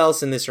who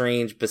else in this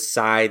range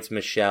besides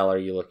Michel are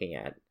you looking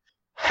at?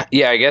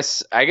 Yeah, I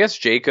guess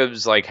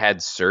Jacobs like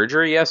had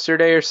surgery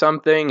yesterday or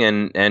something,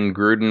 and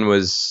Gruden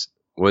was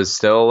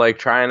still like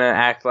trying to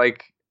act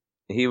like,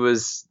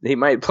 he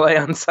might play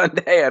on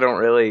Sunday. I don't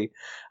really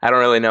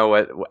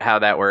know how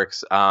that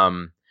works.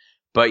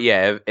 But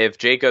yeah, if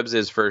Jacobs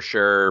is for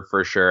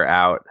sure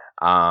out,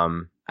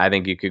 I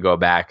think you could go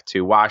back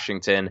to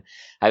Washington.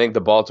 I think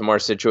the Baltimore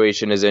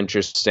situation is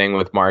interesting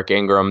with Mark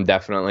Ingram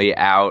definitely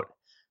out.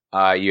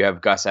 You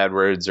have Gus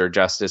Edwards or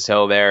Justice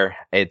Hill there.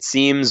 It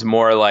seems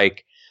more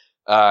like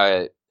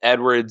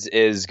Edwards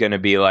is going to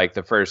be like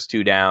the first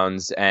two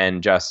downs,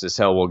 and Justice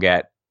Hill will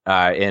get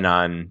in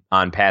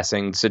on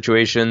passing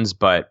situations.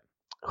 But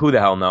who the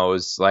hell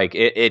knows? Like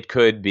it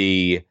could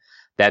be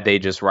that they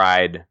just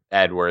ride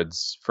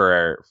Edwards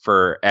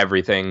for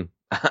everything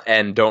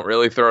and don't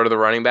really throw to the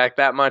running back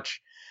that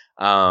much.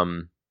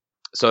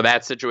 So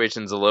that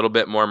situation's a little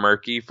bit more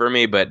murky for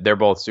me, but they're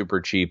both super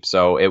cheap.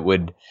 So it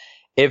would,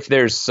 if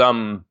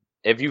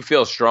you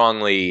feel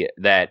strongly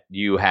that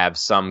you have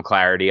some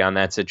clarity on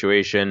that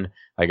situation,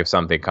 like if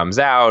something comes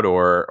out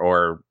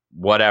or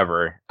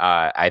whatever,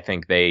 I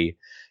think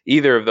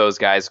either of those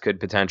guys could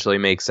potentially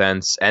make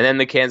sense. And then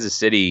the Kansas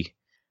City,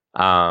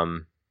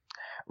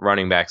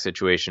 running back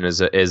situation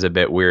is a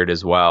bit weird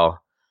as well.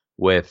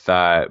 With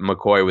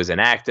McCoy was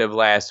inactive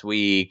last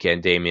week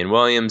and Damian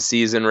Williams'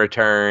 season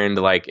returned.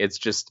 Like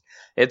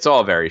it's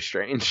all very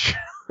strange.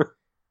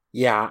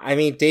 Yeah, I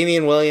mean,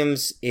 Damian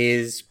Williams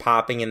is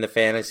popping in the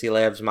Fantasy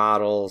Labs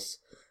models.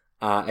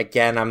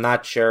 Again, I'm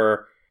not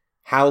sure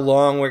how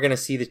long we're going to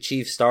see the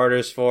Chiefs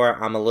starters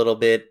for. I'm a little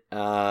bit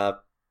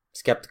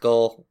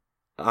skeptical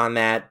on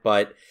that,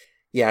 but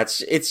yeah,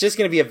 it's just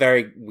going to be a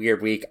very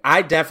weird week.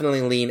 I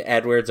definitely lean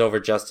Edwards over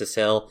Justice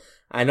Hill.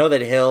 I know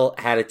that Hill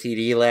had a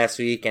TD last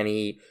week and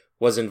he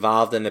was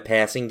involved in the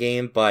passing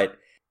game, but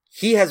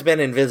he has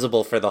been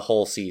invisible for the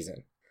whole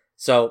season.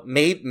 So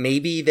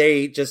maybe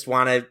they just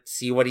want to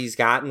see what he's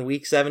got in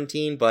week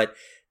 17, but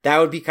that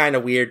would be kind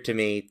of weird to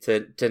me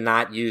to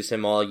not use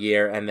him all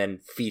year and then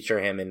feature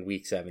him in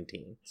week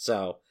 17.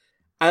 So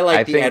I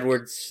like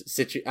Edwards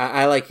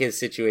I like his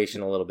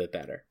situation a little bit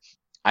better.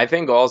 I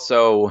think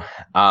also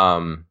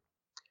the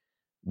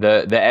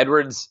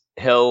Edwards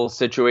Hill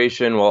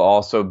situation will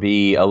also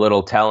be a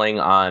little telling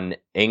on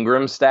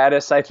Ingram's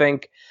status, I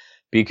think,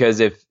 because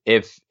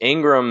if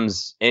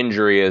Ingram's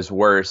injury is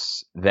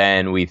worse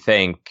than we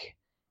think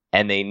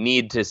and they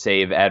need to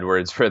save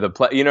Edwards for the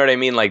play, you know what I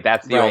mean? Like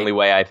that's the only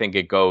way I think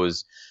it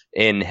goes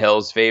in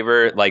Hill's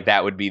favor. Like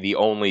that would be the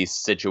only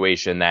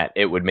situation that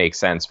it would make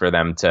sense for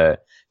them to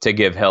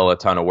give Hill a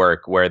ton of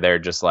work, where they're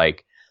just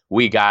like,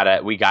 we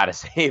gotta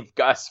save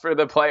Gus for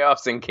the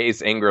playoffs in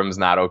case Ingram's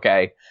not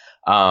okay.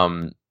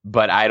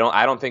 But I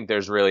don't think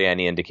there's really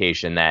any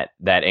indication that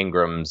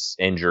Ingram's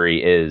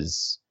injury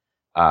is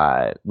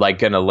like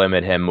going to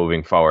limit him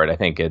moving forward. I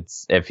think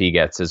it's if he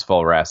gets his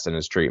full rest and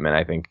his treatment,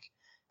 I think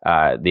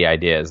the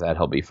idea is that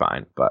he'll be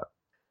fine. But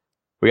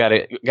we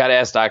gotta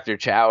ask Dr.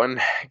 Chow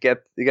and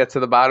get to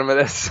the bottom of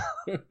this.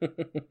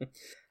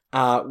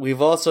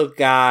 We've also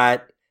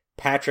got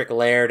Patrick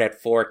Laird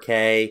at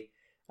 4K.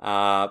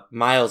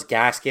 Myles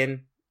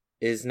Gaskin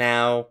is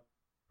now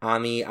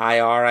on the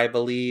IR, I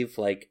believe.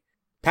 Like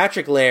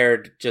Patrick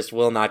Laird just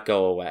will not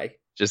go away.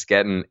 Just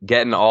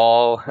getting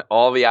all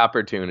the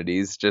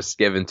opportunities just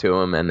given to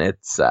him, and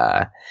it's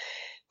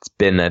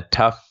been a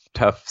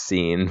tough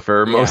scene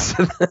for most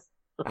of the.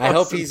 I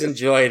hope he's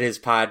enjoyed his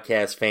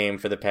podcast fame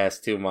for the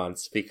past 2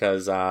 months,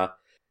 because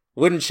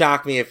wouldn't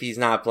shock me if he's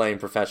not playing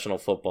professional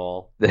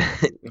football.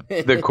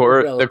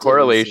 The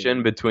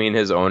correlation between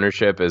his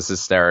ownership is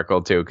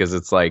hysterical too, because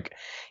it's like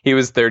he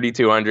was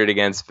 3,200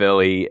 against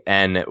Philly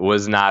and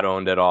was not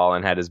owned at all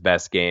and had his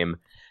best game.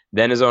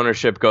 Then his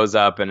ownership goes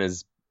up and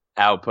his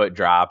output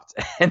dropped,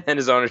 and then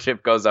his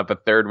ownership goes up a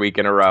third week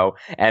in a row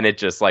and it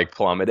just like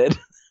plummeted.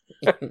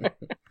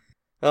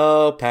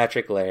 Oh,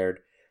 Patrick Laird.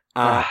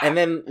 And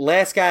then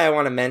last guy I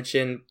want to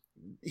mention,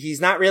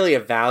 he's not really a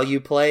value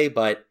play,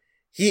 but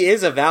he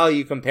is a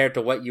value compared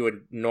to what you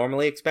would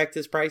normally expect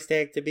his price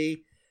tag to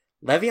be.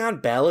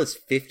 Le'Veon Bell is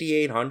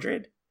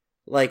 5,800.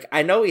 Like,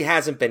 I know he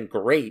hasn't been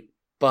great,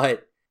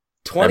 but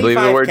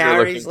 25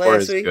 carries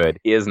last week. Good.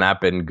 He has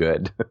not been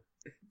good.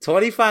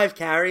 25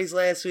 carries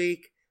last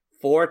week,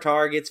 4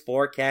 targets,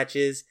 4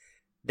 catches.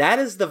 That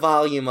is the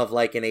volume of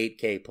like an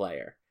 8K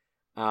player.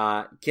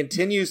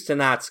 Continues to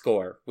not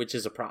score, which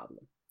is a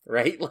problem,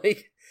 right?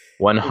 Like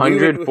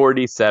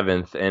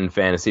 147th in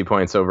fantasy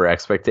points over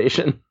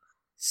expectation.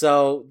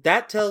 So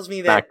that tells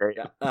me that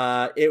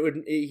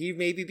he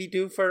maybe be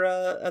due for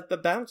a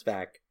bounce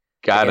back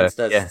against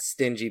a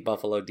stingy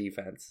Buffalo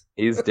defense.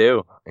 He's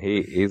due.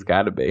 He's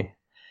got to be.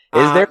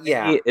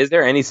 Is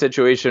there any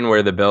situation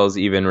where the Bills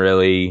even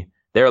really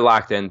they're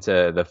locked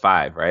into the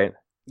 5, right?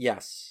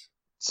 Yes.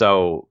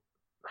 So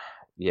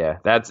yeah,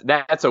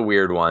 that's a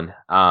weird one.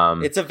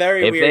 It's a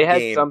very weird game. If they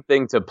had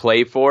something to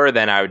play for,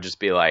 then I would just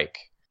be like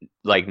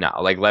no,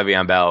 like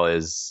Le'Veon Bell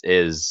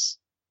is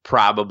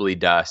probably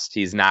dust.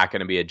 He's not going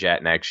to be a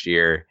Jet next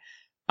year,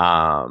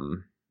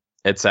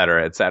 et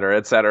cetera, et cetera,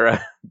 et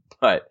cetera.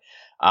 But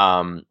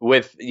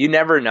with you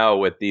never know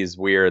with these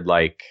weird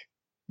like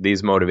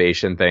these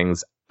motivation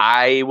things.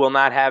 I will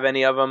not have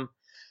any of them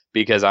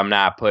because I'm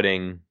not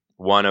putting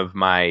one of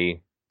my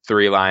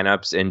 3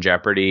 lineups in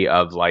jeopardy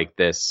of like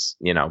this,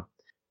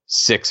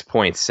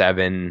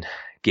 6.7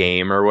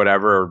 game or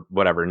whatever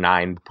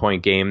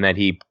 9-point game that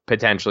he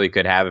potentially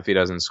could have if he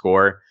doesn't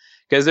score,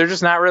 because they're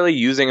just not really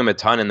using him a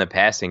ton in the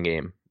passing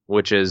game,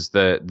 which is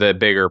the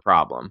bigger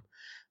problem.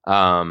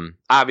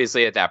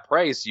 Obviously at that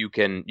price, you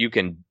can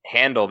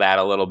handle that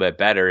a little bit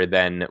better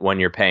than when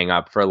you're paying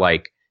up for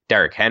like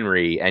Derrick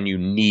Henry and you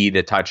need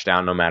a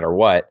touchdown no matter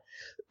what.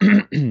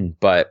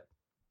 But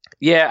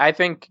yeah, I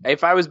think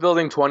if I was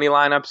building 20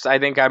 lineups, I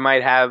think I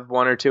might have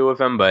 1 or 2 of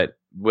them, but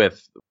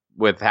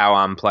with how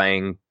I'm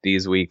playing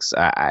these weeks,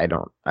 I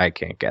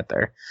can't get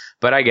there.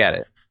 But I get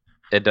it.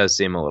 It does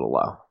seem a little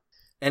low.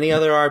 Any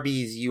other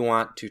RBs you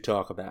want to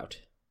talk about?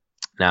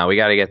 Now we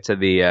got to get to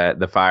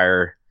the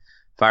fire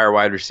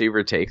wide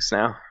receiver takes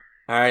now.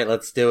 All right,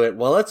 let's do it.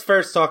 Well, let's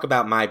first talk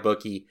about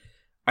MyBookie.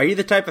 Are you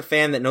the type of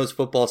fan that knows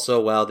football so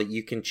well that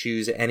you can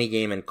choose any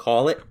game and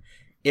call it?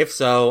 If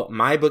so,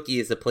 MyBookie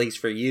is the place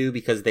for you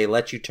because they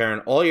let you turn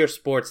all your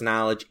sports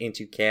knowledge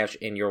into cash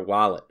in your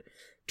wallet.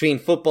 Between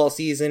football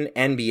season,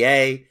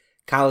 NBA,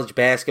 college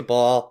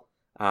basketball,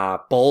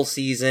 bowl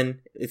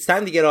season, it's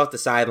time to get off the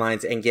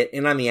sidelines and get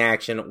in on the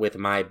action with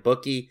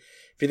MyBookie.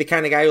 If you're the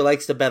kind of guy who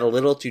likes to bet a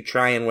little to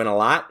try and win a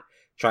lot,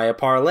 try a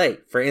parlay.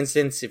 For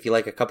instance, if you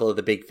like a couple of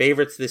the big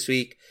favorites this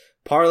week,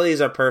 parlays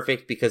are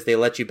perfect because they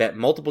let you bet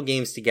multiple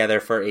games together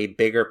for a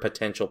bigger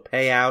potential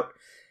payout.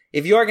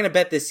 If you are going to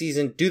bet this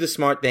season, do the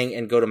smart thing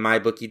and go to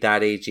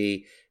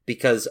mybookie.ag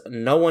because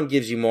no one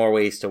gives you more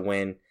ways to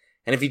win.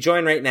 And if you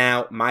join right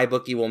now,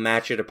 MyBookie will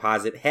match your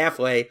deposit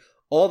halfway,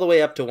 all the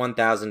way up to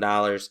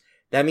 $1,000.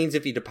 That means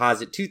if you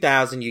deposit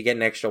 $2,000, you get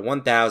an extra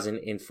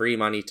 $1,000 in free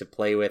money to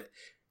play with.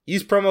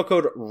 Use promo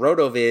code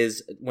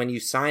ROTOVIZ when you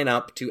sign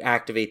up to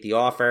activate the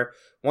offer.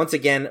 Once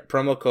again,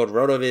 promo code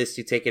ROTOVIZ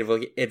to take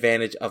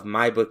advantage of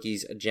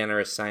MyBookie's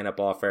generous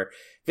sign-up offer.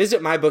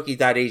 Visit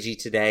mybookie.ag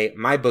today.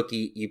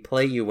 MyBookie, you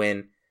play, you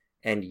win,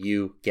 and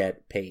you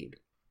get paid.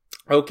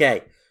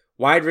 Okay,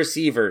 wide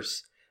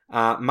receivers.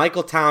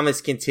 Michael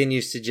Thomas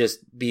continues to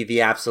just be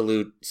the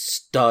absolute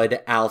stud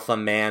alpha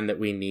man that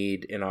we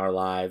need in our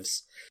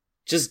lives.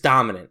 Just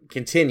dominant,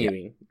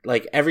 continuing,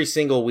 like every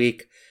single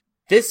week.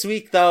 This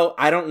week, though,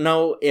 I don't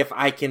know if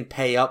I can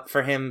pay up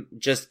for him,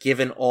 just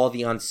given all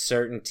the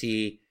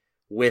uncertainty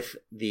with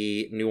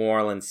the New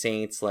Orleans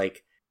Saints.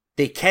 Like,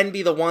 they can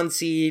be the 1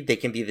 seed, they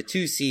can be the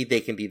 2 seed, they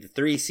can be the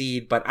 3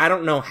 seed, but I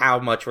don't know how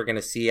much we're going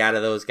to see out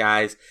of those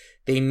guys.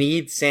 They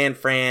need San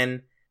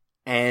Fran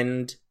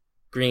and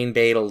Green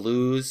Bay to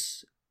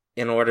lose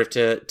in order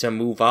to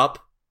move up,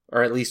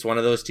 or at least one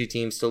of those 2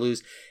 teams to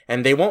lose.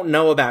 And they won't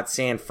know about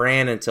San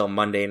Fran until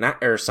Monday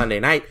night or Sunday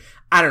night.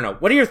 I don't know.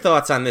 What are your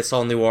thoughts on this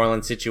whole New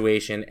Orleans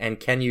situation, and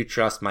can you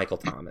trust Michael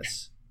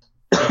Thomas?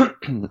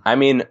 I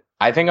mean,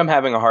 I think I'm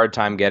having a hard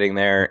time getting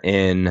there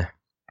in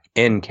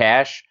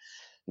cash.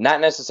 Not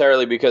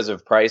necessarily because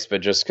of price,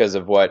 but just because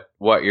of what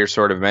you're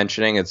sort of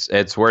mentioning.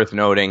 It's worth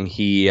noting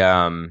he's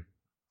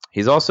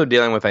also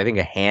dealing with, I think,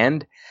 a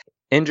hand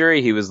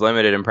injury. He was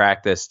limited in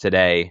practice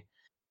today.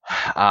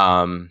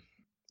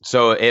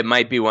 So it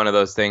might be one of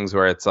those things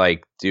where it's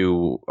like,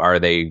 are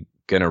they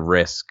going to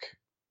risk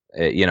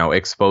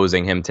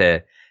exposing him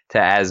to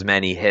as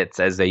many hits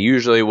as they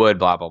usually would,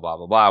 blah, blah, blah,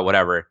 blah, blah,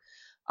 whatever.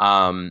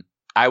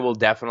 I will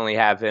definitely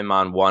have him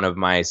on one of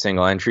my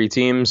single entry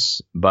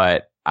teams,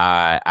 but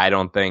I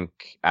don't think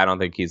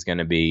he's going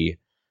to be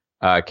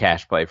a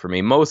cash play for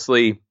me,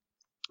 mostly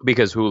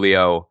because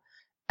Julio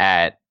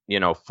at,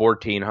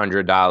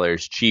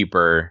 $1,400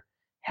 cheaper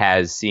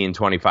has seen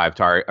 35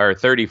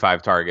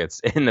 targets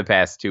in the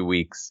past 2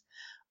 weeks,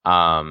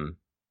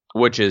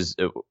 which is,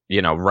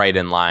 right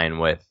in line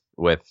with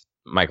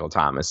Michael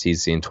Thomas.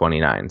 He's seen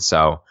 29.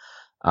 So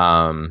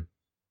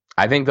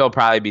I think they'll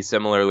probably be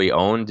similarly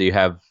owned. Do you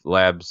have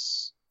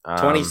Labs?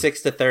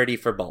 26 to 30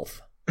 for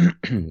both.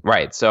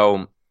 Right.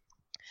 So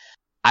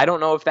I don't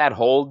know if that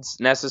holds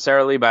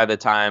necessarily by the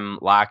time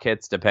lock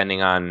hits,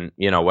 depending on,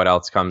 what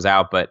else comes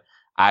out. But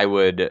I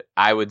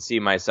would see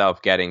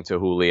myself getting to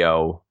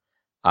Julio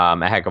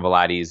a heck of a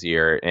lot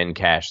easier in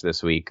cash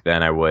this week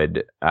than I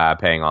would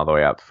paying all the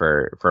way up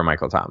for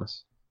Michael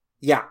Thomas.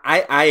 Yeah,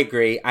 I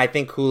agree. I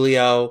think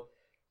Julio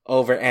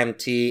over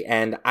MT,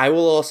 and I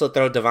will also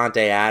throw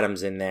Devontae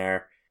Adams in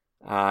there.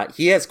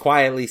 He has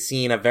quietly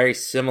seen a very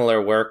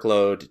similar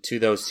workload to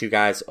those 2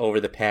 guys over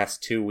the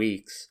past 2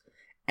 weeks.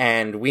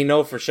 And we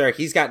know for sure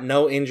he's got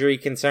no injury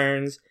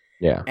concerns.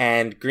 Yeah.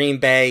 And Green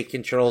Bay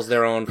controls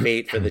their own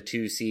fate for the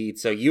 2 seed.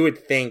 So you would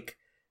think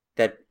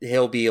that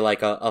he'll be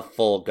like a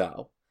full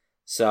go.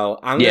 So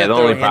I'm going to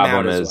throw him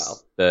out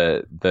as well.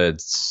 The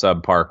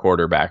subpar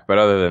quarterback. But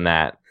other than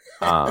that,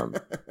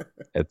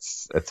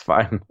 it's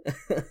fine.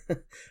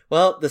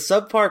 Well, the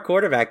subpar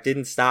quarterback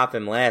didn't stop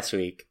him last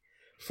week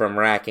from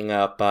racking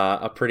up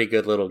a pretty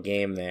good little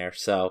game there.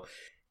 So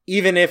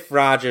even if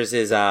Rodgers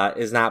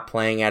is not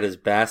playing at his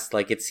best,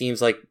 like it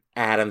seems like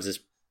Adams is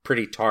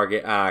pretty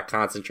target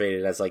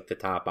concentrated as like the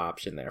top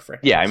option there for him.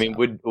 Yeah, I mean,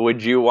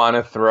 would you want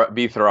to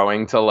be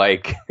throwing to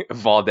like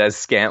Valdez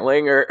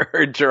Scantling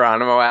or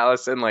Geronimo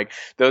Allison? Like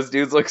those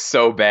dudes look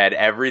so bad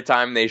every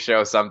time they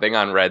show something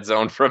on Red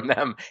Zone from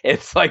them.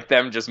 It's like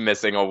them just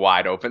missing a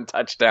wide open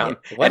touchdown.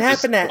 What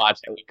happened to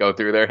watching it go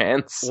through their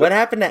hands? What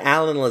happened to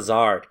Alan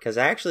Lazard? Because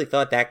I actually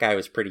thought that guy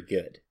was pretty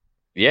good.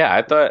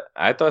 Yeah,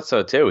 I thought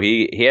so too.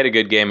 He had a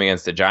good game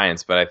against the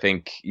Giants, but I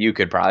think you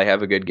could probably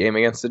have a good game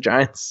against the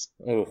Giants.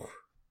 Ooh.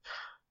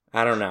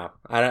 I don't know.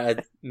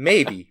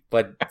 Maybe,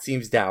 but it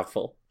seems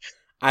doubtful.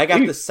 I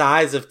got the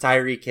size of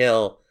Tyreek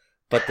Hill,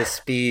 but the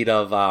speed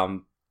of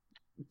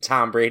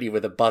Tom Brady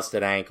with a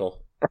busted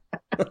ankle.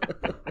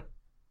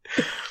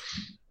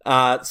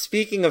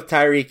 Speaking of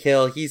Tyreek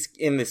Hill, he's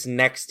in this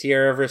next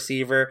tier of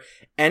receiver.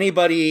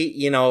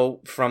 Anybody,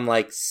 from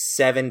like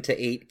 7 to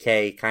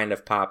 8K kind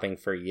of popping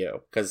for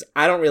you? Because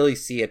I don't really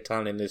see a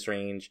ton in this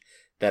range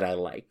that I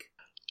like.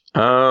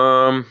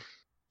 I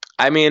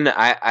mean,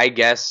 I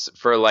guess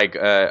for like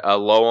a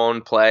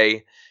low-owned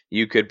play,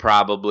 you could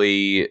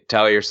probably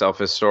tell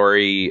yourself a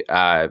story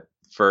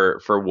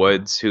for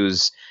Woods,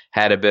 who's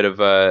had a bit of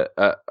a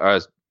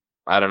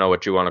I don't know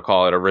what you want to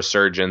call it, a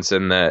resurgence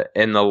in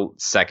the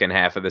second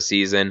half of the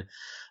season.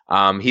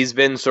 He's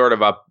been sort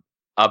of up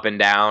and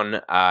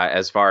down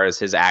as far as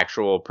his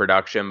actual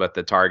production, but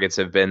the targets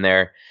have been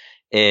there.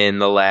 In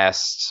the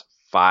last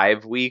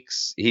 5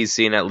 weeks, he's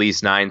seen at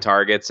least 9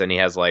 targets, and he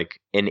has like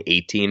an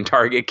 18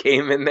 target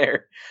game in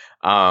there.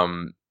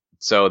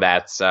 So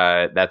that's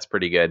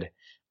pretty good.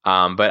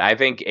 But I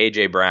think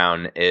AJ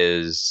Brown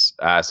is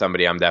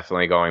somebody I'm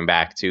definitely going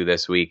back to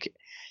this week.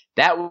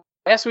 That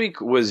last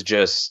week was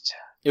just,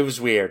 it was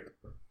weird.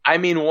 I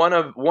mean, one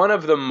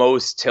of the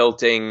most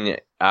tilting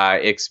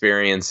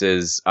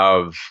experiences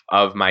of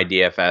my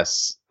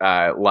DFS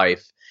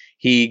life.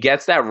 He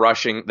gets that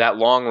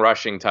long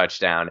rushing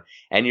touchdown,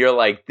 and you're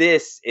like,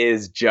 this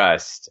is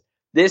the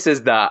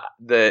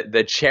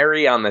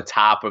cherry on the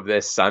top of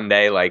this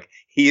Sunday. Like,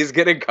 he's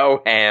gonna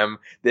go ham.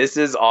 This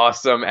is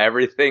awesome.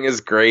 Everything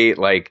is great.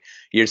 Like,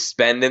 you're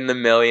spending the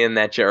 $1 million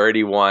that you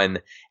already won,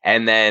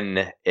 and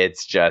then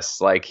it's just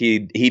like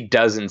he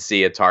doesn't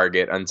see a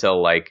target until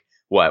like,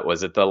 what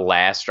was it, the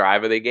last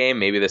drive of the game?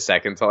 Maybe the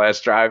second to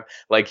last drive.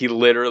 Like, he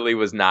literally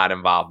was not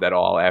involved at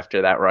all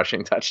after that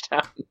rushing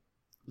touchdown.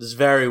 It's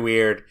very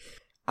weird.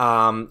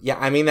 Yeah,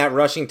 I mean, that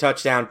rushing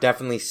touchdown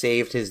definitely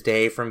saved his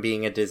day from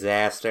being a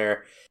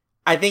disaster.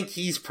 I think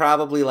he's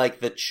probably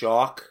like the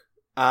chalk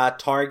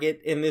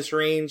target in this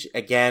range.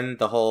 Again,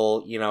 the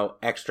whole,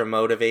 extra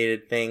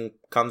motivated thing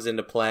comes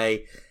into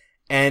play.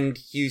 And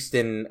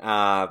Houston,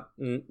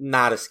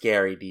 not a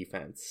scary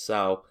defense.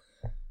 So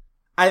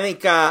I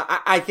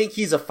think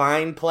he's a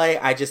fine play.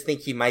 I just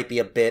think he might be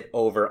a bit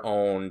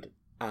over-owned,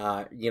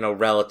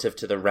 relative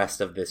to the rest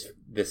of this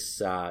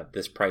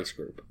price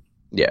group.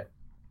 Yeah.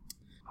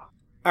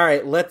 All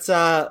right, let's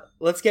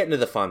get into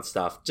the fun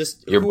stuff.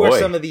 Just who are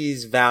some of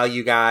these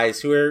value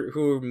guys who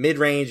are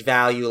mid-range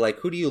value? Like,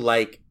 who do you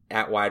like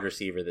at wide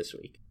receiver this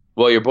week?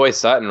 Well, your boy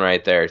Sutton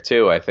right there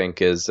too, I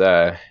think is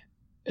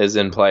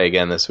in play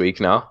again this week.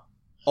 No,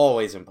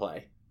 always in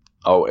play.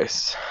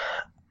 Always.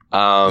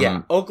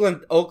 Yeah,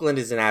 Oakland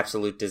is an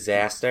absolute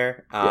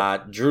disaster.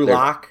 Drew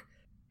Lock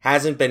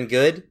hasn't been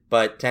good,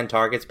 but 10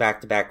 targets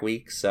back-to-back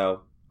weeks,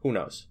 so who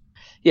knows?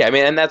 Yeah, I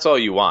mean, and that's all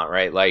you want,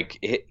 right?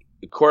 Like,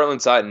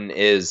 Courtland Sutton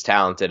is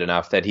talented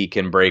enough that he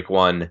can break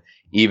one,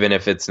 even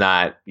if it's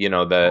not,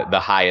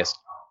 the highest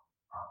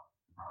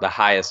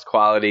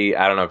quality.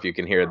 I don't know if you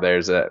can hear.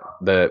 There's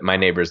my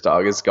neighbor's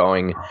dog is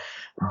going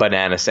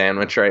banana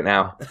sandwich right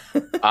now.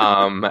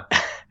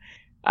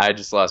 I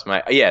just lost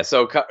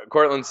so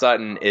Courtland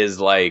Sutton is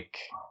like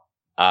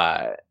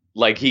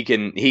he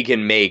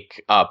can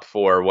make up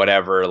for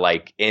whatever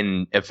like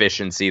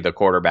inefficiency the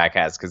quarterback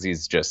has, because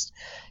he's just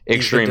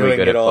extremely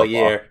good at football all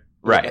year.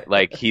 Right.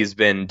 Like, he's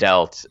been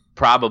dealt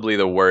probably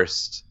the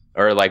worst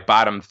or like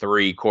bottom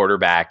 3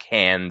 quarterback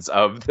hands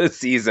of the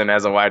season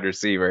as a wide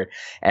receiver,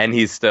 and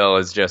he still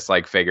is just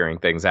like figuring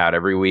things out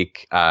every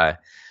week.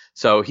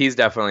 So he's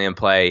definitely in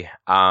play.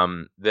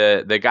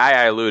 The guy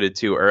I alluded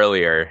to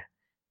earlier,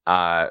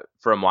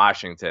 from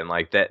Washington,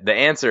 like the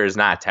answer is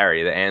not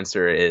Terry. The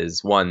answer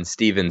is one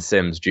Steven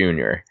Sims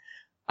Jr.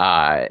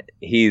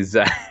 He's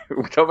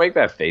don't make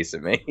that face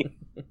at me.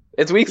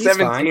 It's week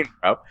 17, fine.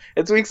 Bro.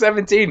 It's week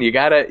 17. You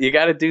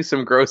gotta do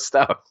some gross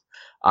stuff.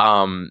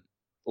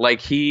 Like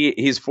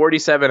he's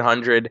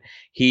 4,700.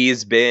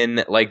 He's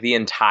been like the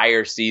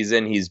entire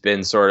season. He's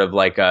been sort of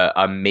like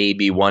a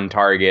maybe 1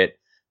 target,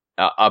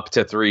 up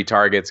to 3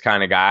 targets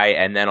kind of guy,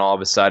 and then all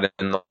of a sudden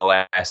in the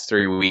last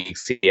 3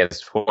 weeks he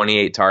has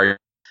 28 targets,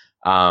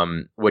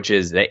 which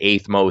is the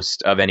 8th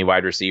most of any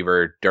wide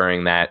receiver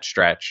during that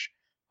stretch.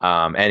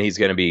 And he's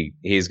gonna be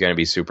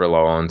super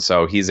low owned,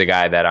 so he's a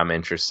guy that I'm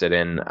interested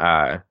in.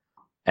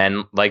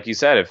 And like you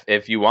said,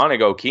 if you want to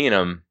go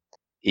Keenum,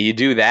 you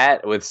do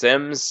that with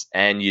Sims,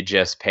 and you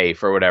just pay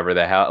for whatever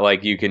the hell.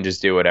 Like, you can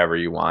just do whatever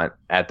you want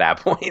at that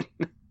point.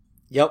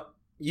 Yep.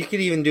 You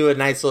could even do a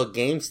nice little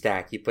game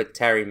stack. You put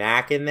Terry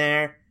Mack in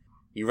there,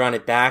 You run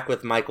it back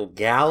with Michael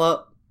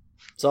Gallup.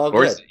 It's all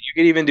Or good. you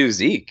could even do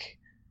Zeke.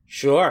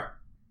 Sure.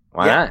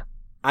 Why not?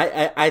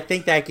 I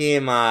think that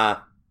game,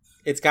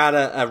 it's got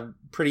a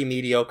pretty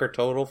mediocre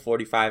total,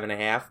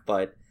 45.5,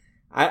 but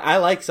I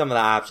like some of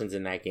the options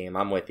in that game.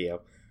 I'm with you.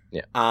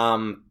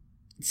 Yeah.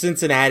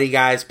 Cincinnati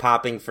guys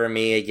popping for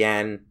me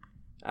again.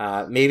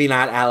 Maybe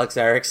not Alex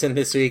Erickson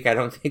this week. I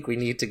don't think we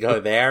need to go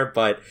there,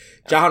 but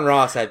John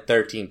Ross had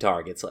 13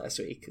 targets last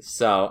week.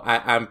 So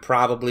I'm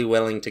probably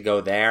willing to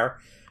go there.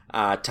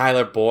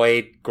 Tyler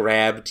Boyd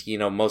grabbed,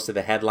 most of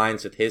the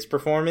headlines with his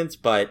performance,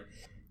 but,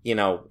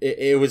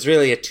 it was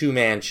really a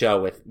two-man show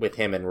with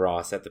him and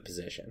Ross at the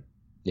position.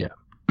 Yeah.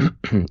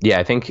 Yeah,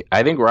 I think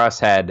Ross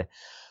had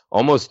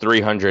almost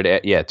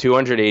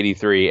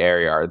 283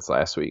 air yards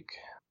last week,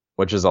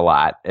 which is a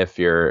lot. If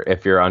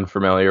you're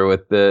unfamiliar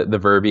with the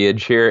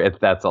verbiage here,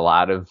 that's a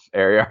lot of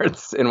air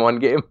yards in one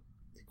game.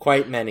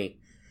 Quite many.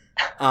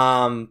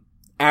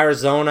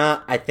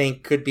 Arizona, I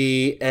think, could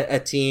be a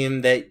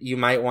team that you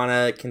might want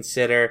to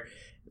consider.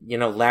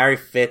 Larry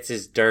Fitz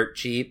is dirt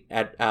cheap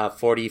at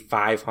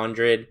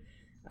 4,500.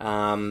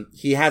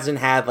 He hasn't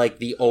had like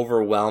the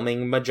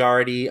overwhelming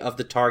majority of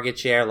the target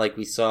share like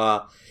we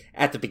saw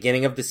at the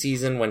beginning of the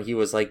season when he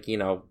was like,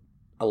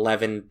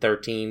 11,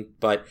 13,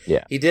 but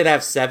yeah. He did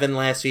have 7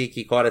 last week.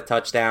 He caught a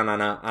touchdown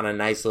on a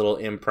nice little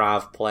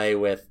improv play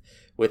with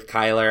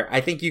Kyler. I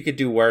think you could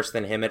do worse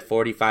than him at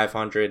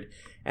 4,500.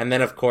 And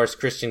then of course,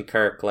 Christian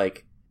Kirk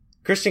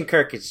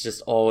is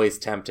just always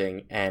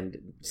tempting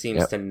and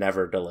seems to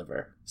never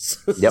deliver.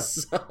 Yep.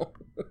 So.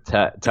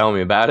 Tell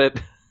me about it.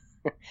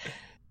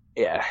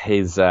 Yeah,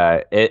 he's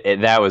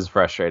that was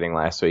frustrating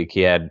last week.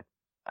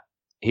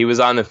 He was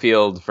on the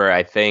field for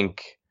I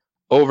think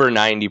over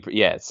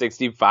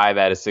 65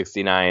 out of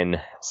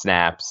 69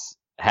 snaps,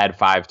 had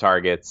 5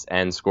 targets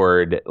and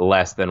scored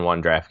less than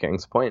 1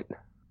 DraftKings point.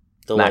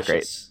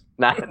 Delicious.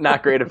 Not great.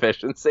 Not great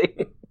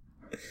efficiency.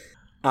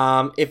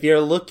 If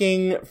you're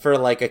looking for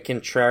like a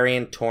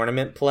contrarian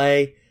tournament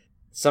play,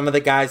 some of the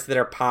guys that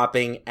are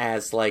popping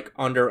as like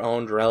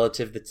under-owned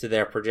relative to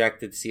their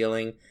projected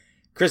ceiling,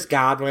 Chris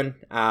Godwin,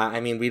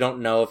 we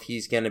don't know if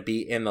he's going to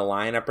be in the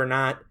lineup or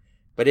not,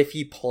 but if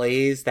he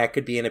plays, that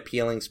could be an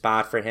appealing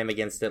spot for him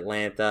against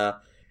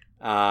Atlanta.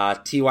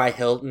 T.Y.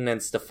 Hilton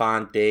and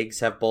Stephon Diggs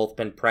have both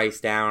been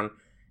priced down.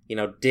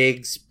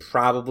 Diggs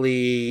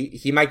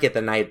he might get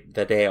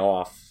the day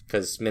off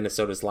because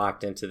Minnesota's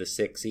locked into the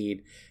 6th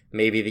seed.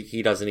 Maybe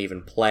he doesn't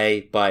even play,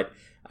 but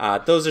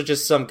those are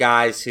just some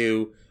guys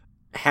who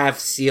have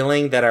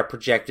ceiling that are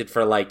projected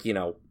for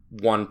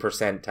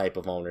 1% type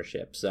of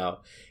ownership. So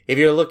if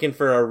you're looking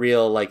for a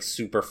real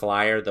super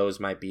flyer, those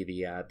might be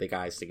the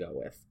guys to go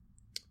with.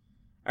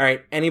 All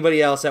right.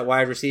 Anybody else at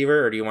wide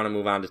receiver, or do you want to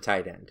move on to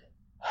tight end?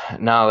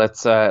 No,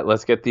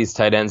 let's get these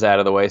tight ends out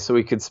of the way so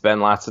we could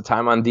spend lots of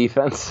time on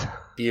defense.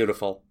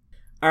 Beautiful.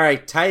 All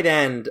right, tight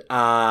end,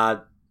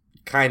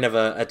 kind of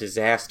a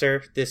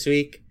disaster this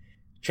week.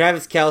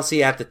 Travis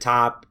Kelce at the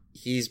top.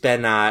 He's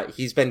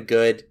been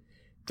good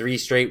 3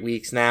 straight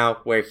weeks now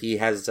where he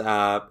has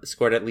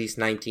scored at least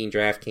 19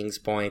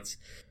 DraftKings points.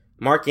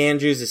 Mark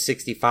Andrews is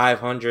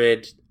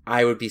 6,500.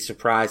 I would be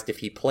surprised if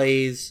he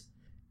plays.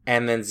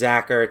 And then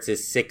Zach Ertz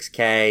is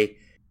 6K.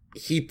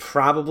 He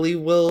probably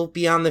will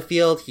be on the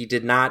field. He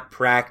did not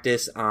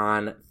practice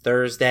on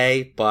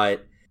Thursday,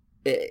 but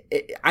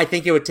I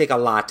think it would take a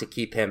lot to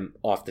keep him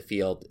off the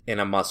field in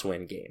a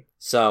must-win game.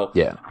 So,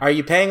 yeah. Are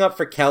you paying up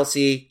for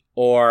Kelce,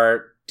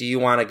 or do you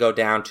want to go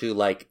down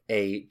to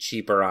a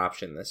cheaper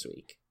option this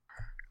week?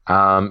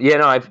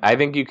 I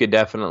think you could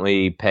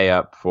definitely pay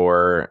up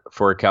for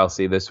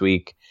Kelce this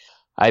week.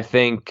 I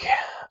think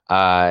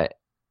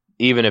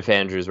even if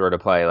Andrews were to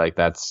play,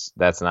 that's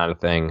not a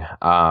thing.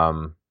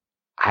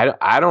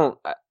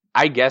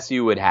 I guess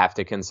you would have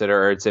to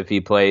consider Ertz if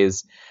he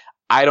plays.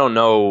 I don't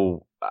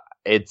know.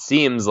 It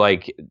seems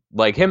like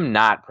him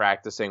not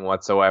practicing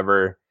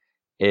whatsoever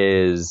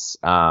is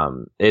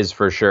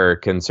for sure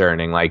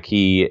concerning.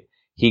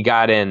 He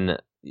got in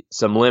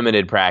some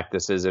limited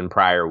practices in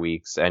prior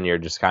weeks, and you're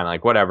just kind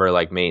of whatever,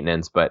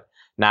 maintenance, but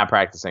not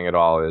practicing at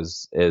all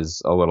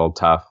is a little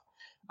tough.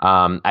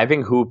 I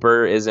think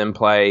Hooper is in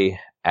play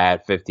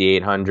at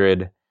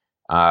 5,800.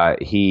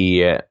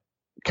 He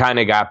kind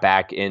of got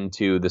back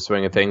into the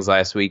swing of things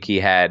last week. He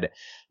had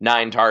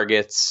 9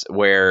 targets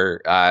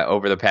where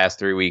over the past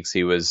 3 weeks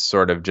he was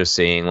sort of just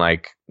seeing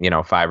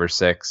 5 or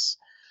 6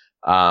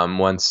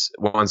 once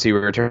he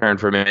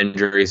returned from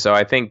injury. So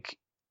I think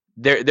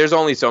there's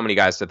only so many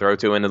guys to throw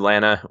to in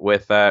Atlanta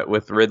with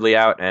Ridley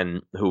out,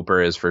 and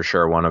Hooper is for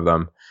sure one of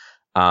them.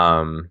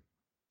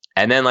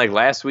 And then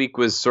last week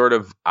was sort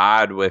of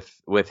odd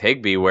with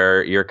Higbee,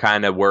 where you're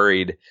kind of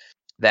worried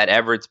that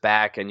Everett's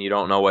back and you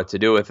don't know what to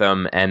do with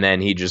him, and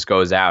then he just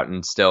goes out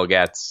and still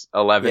gets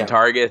 11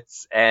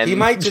 targets, and he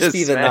might just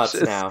be the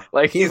nuts now.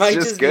 He might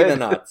just be the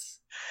nuts.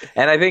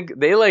 And I think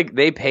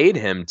they paid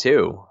him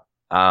too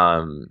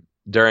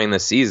during the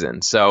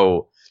season.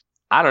 So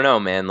I don't know,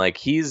 man.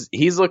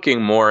 He's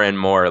looking more and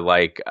more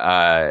like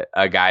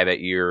a guy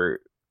that you're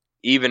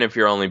even if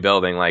you're only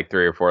building like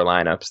 3 or 4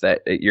 lineups,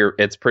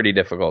 it's pretty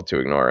difficult to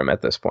ignore him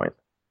at this point.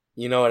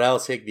 You know what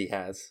else Higbee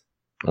has?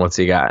 What's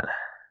he got?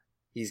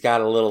 He's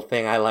got a little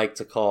thing I like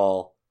to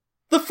call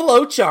the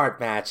flowchart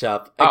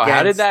matchup. Oh,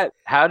 how did that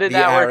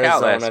work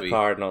out last week?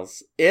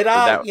 Cardinals. You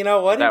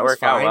know what? That it was work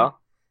fine. out well?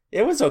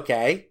 It was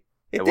okay.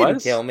 It didn't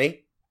kill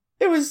me.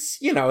 It was,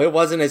 it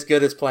wasn't as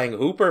good as playing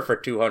Hooper for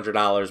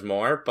 $200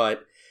 more,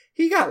 but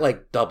he got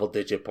like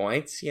double-digit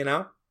points,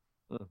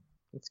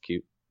 That's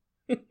cute.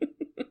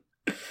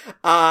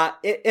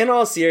 In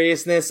all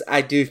seriousness,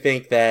 I do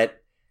think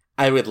that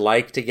I would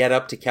like to get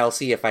up to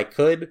Kelsey if I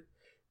could,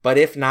 but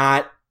if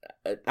not,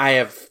 I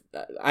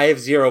have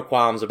zero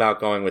qualms about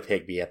going with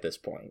Higbee at this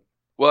point.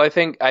 Well, I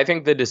think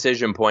the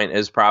decision point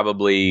is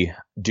probably,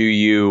 do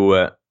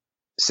you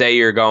say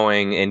you're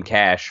going in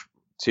cash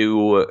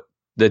to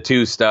the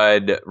 2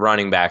 stud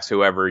running backs,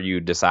 whoever you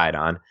decide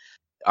on?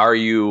 Are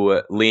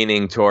you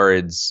leaning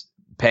towards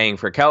paying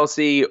for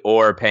Kelsey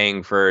or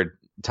paying for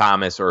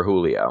Thomas or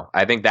Julio?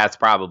 I think that's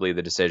probably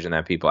the decision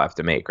that people have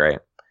to make, right?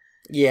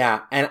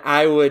 Yeah, and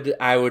I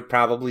would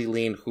probably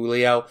lean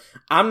Julio.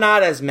 I'm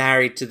not as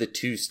married to the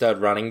 2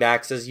 stud running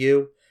backs as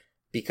you,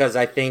 because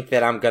I think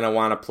that I'm going to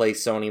want to play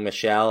Sony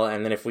Michel,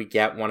 and then if we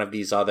get one of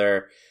these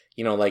other,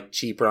 like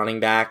cheap running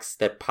backs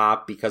that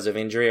pop because of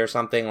injury or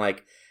something,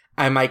 like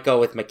I might go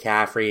with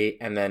McCaffrey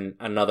and then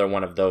another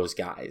one of those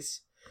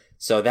guys.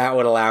 So that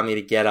would allow me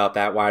to get up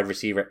at wide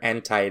receiver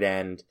and tight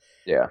end.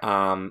 Yeah.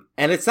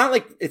 And it's not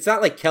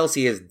like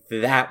Kelsey is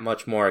that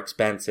much more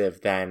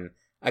expensive than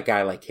a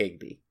guy like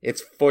Higbee.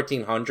 It's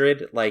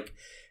 $1,400. Like,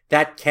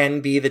 that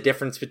can be the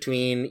difference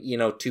between,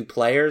 2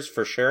 players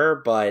for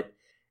sure, but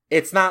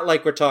it's not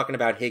like we're talking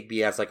about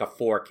Higbee as like a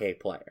 4K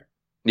player.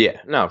 Yeah,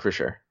 no, for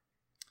sure.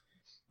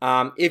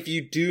 If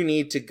you do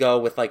need to go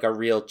with like a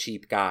real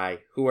cheap guy,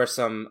 who are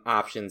some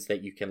options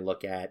that you can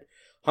look at?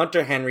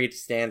 Hunter Henry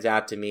stands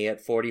out to me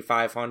at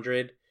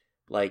 $4,500.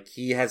 Like,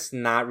 he has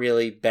not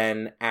really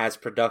been as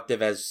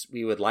productive as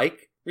we would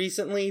like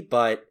recently,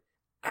 but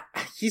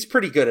he's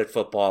pretty good at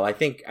football. I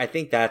think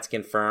that's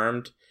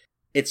confirmed.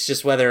 It's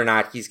just whether or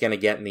not he's going to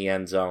get in the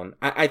end zone.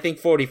 I think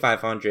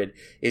 $4,500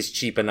 is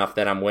cheap enough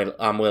that I'm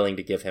willing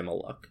to give him a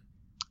look.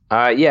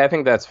 Yeah, I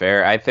think that's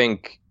fair. I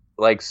think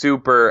I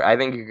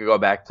think you could go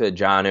back to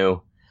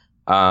Jonnu.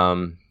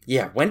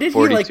 Yeah, when did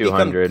he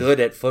become good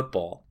at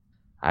football?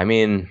 I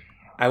mean,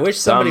 I wish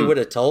somebody would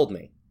have told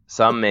me.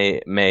 Some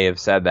may have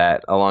said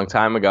that a long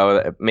time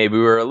ago. Maybe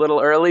we were a little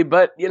early,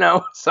 but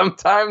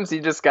sometimes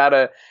you just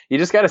gotta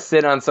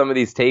sit on some of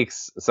these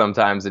takes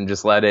sometimes and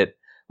just let it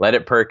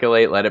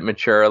percolate, let it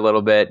mature a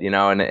little bit,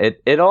 and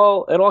it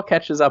all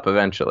catches up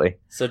eventually.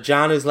 So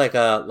John is like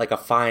a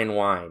fine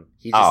wine.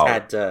 He just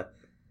had to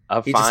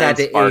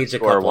age a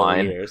couple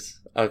of years.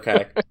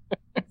 Okay.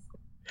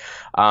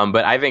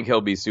 But I think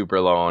he'll be super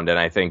low owned, and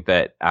I think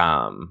that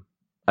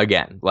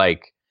again,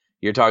 like,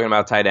 you're talking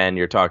about tight end.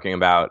 You're talking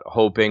about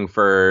hoping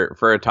for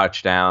a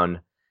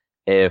touchdown.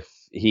 If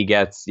he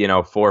gets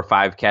 4 or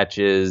 5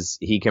 catches,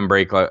 he can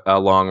break a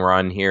long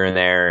run here and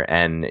there,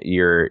 and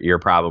you're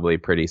probably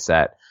pretty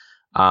set.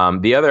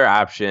 The other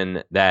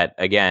option that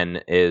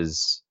again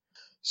is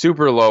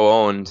super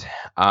low owned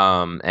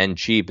and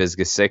cheap is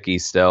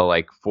Gesicki, still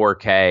like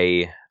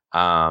 4K.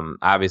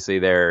 Obviously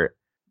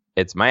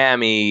it's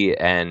Miami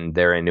and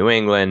they're in New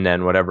England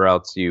and whatever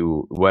else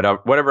you want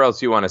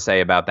to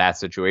say about that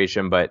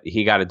situation, but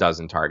he got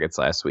 12 targets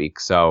last week.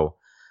 So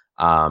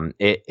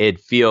it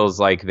feels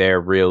like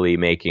they're really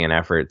making an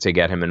effort to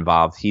get him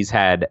involved. He's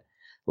had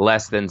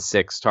less than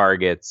 6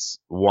 targets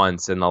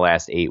once in the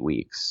last 8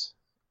 weeks.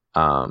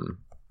 And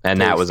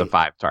that was a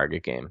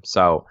 5-target game.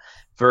 So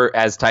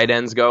as tight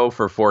ends go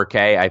for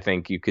 4K, I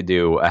think you could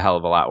do a hell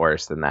of a lot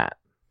worse than that.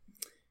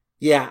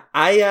 Yeah,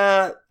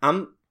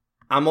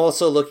 I'm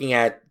also looking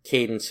at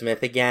Caden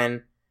Smith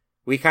again.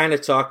 We kind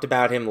of talked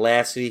about him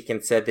last week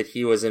and said that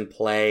he was in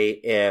play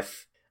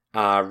if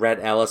Rhett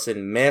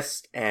Ellison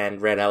missed,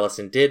 and Rhett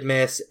Ellison did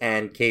miss,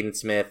 and Caden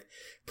Smith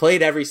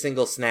played every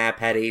single snap,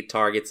 had 8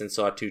 targets, and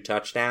saw 2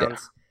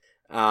 touchdowns.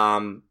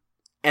 Yeah.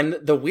 And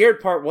the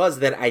weird part was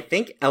that I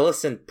think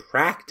Ellison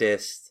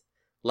practiced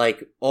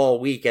like all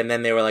week, and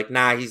then they were like,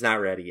 nah, he's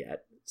not ready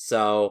yet.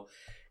 So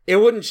it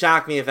wouldn't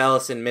shock me if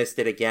Ellison missed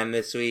it again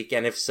this week,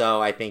 and if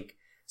so, I think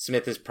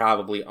Smith is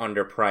probably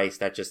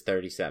underpriced at just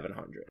 $3,700.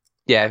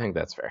 Yeah, I think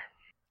that's fair.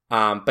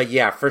 But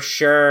yeah, for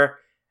sure,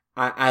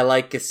 I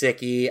like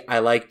Gesicki, I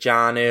like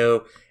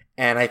Jonnu,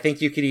 and I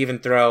think you could even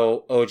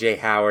throw O.J.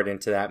 Howard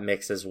into that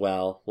mix as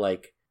well.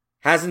 Like,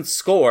 hasn't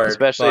scored,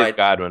 especially if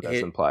Godwin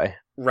doesn't play.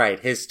 Right,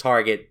 his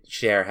target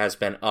share has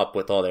been up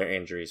with all their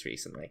injuries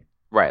recently.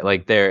 Right,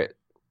 like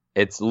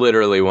it's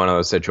literally one of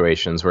those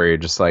situations where you're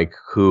just like,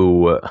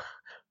 who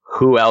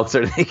else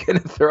are they going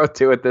to throw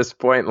to at this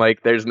point?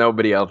 Like, there's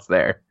nobody else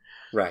there.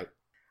 Right.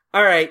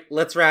 All right,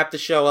 let's wrap the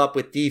show up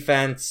with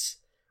defense.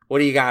 What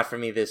do you got for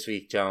me this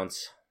week,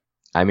 Jones?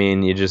 I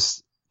mean, you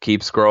just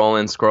keep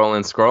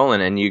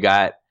scrolling, and you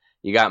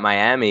got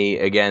Miami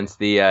against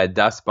the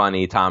Dust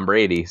Bunny Tom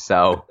Brady.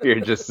 So you're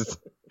just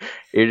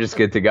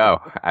good to go.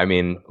 I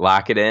mean,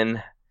 lock it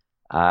in.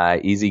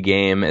 easy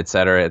game, et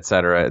cetera, et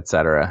cetera, et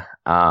cetera.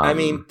 I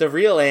mean, the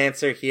real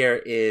answer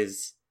here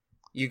is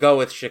you go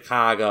with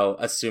Chicago,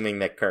 assuming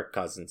that Kirk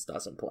Cousins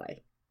doesn't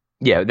play.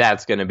 Yeah,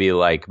 that's going to be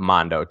like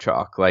Mondo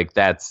chalk. Like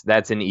that's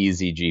an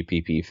easy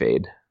GPP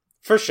fade.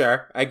 For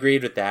sure. I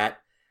agreed with that.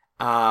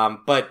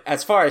 But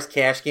as far as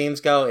cash games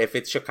go, if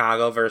it's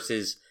Chicago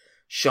versus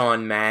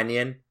Sean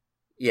Mannion,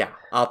 yeah,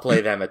 I'll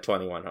play them at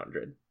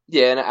 2,100.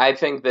 Yeah, and I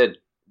think that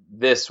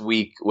this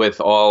week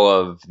with all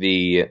of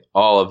the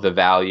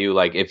value,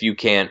 like if you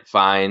can't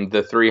find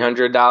the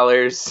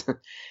 $300,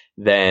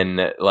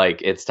 then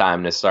like it's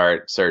time to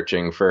start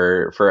searching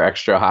for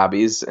extra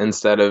hobbies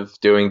instead of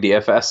doing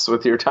DFS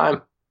with your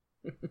time.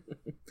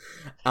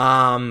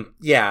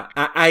 Yeah,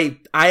 I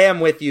am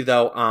with you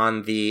though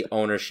on the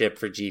ownership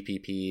for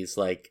GPPs.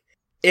 Like,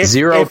 if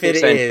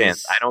 0%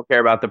 chance. I don't care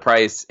about the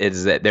price.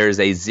 Is that there's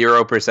a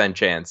 0%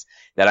 chance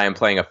that I am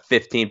playing a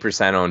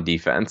 15% owned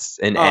defense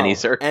in any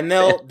circuit, and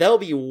they'll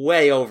be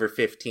way over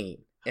 15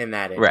 in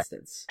that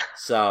instance. Right.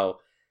 So,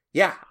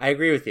 yeah, I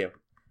agree with you.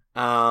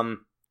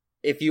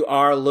 If you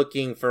are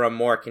looking for a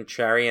more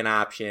contrarian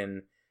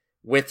option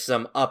with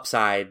some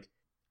upside,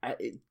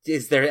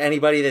 is there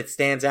anybody that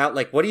stands out?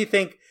 Like, what do you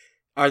think?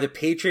 Are the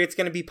Patriots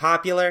going to be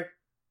popular?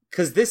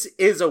 Because this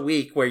is a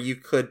week where you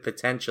could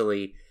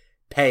potentially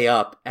pay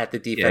up at the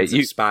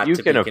defensive spot to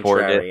be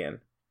contrarian.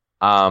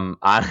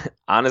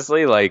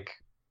 Honestly, like,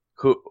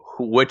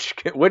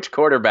 which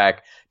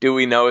quarterback do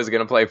we know is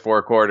going to play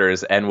 4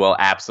 quarters and will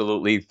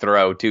absolutely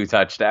throw 2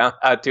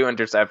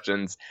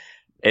 interceptions?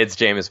 It's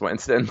Jameis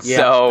Winston. Yeah,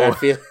 so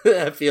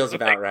that feels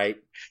about right.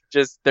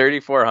 Just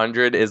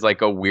 3,400 is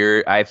like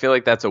I feel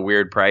like that's a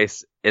weird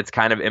price. It's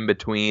kind of in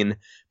between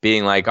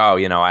being like, oh,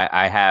 you know,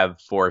 I have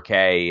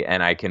 4K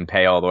and I can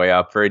pay all the way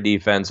up for a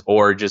defense,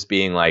 or just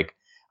being like,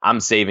 I'm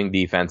saving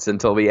defense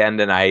until the end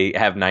and I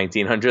have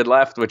 1,900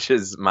 left, which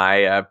is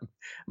my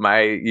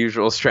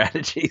usual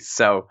strategy.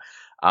 So,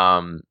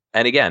 and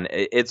again,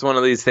 it's one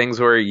of these things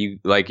where you,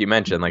 like you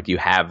mentioned, like you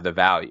have the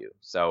value.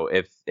 So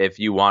if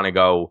you want to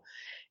go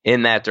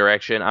in that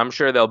direction, I'm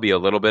sure they'll be a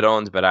little bit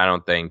owned, but I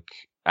don't think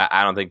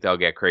they'll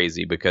get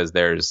crazy because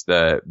there's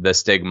the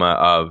stigma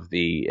of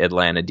the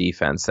Atlanta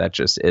defense that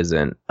just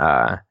isn't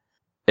a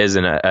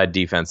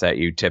defense that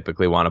you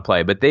typically want to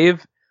play. But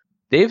they've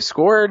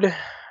scored,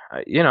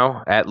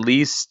 at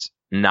least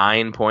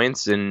 9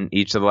 points in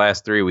each of the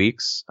last 3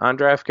 weeks on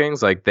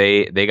DraftKings. Like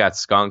they got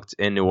skunked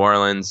in New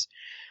Orleans,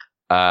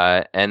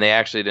 and they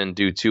actually didn't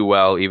do too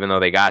well, even though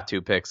they got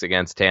 2 picks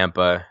against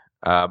Tampa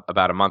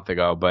about a month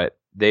ago. But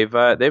they've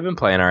been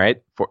playing all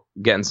right,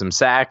 getting some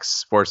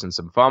sacks, forcing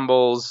some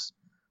fumbles,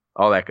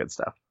 all that good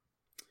stuff.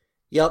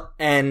 Yep,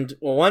 and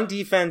one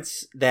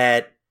defense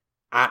that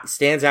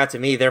stands out to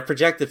me, they're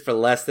projected for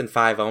less than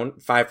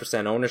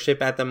 5%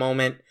 ownership at the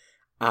moment.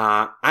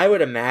 I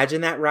would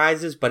imagine that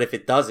rises, but if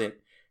it doesn't,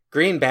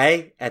 Green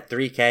Bay at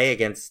 3K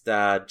against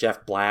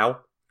Jeff Blau,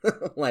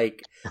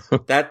 like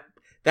that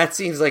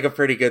seems like a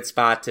pretty good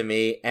spot to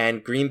me.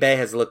 And Green Bay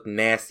has looked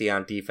nasty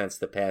on defense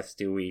the past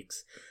 2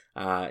 weeks.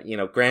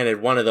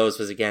 Granted, one of those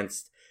was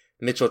against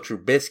Mitchell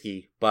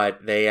Trubisky,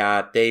 but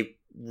they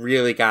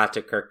really got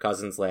to Kirk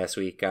Cousins last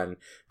week, and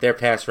their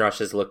pass rush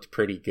has looked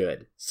pretty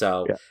good.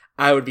 So yeah.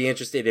 I would be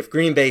interested if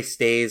Green Bay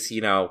stays,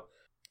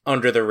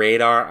 under the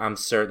radar. I'm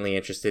certainly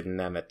interested in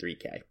them at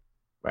 3K.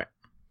 Right.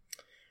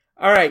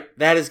 All right.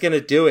 That is going to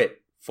do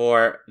it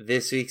for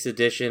this week's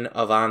edition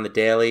of On the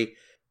Daily.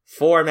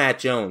 For Matt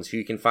Jones, who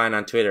you can find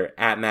on Twitter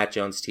at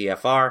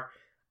MattJonesTFR.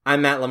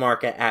 I'm Matt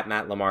LaMarca at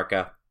Matt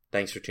LaMarca.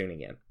 Thanks for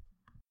tuning in.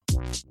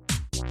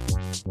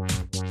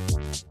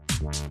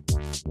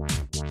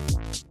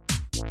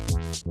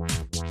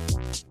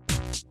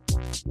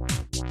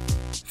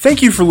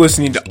 Thank you for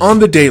listening to On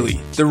the Daily,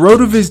 the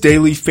RotoViz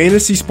Daily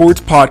Fantasy Sports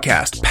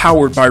Podcast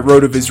powered by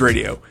RotoViz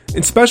Radio.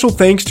 And special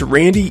thanks to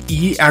Randy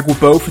E.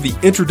 Aguabo for the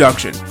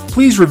introduction.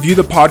 Please review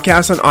the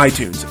podcast on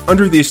iTunes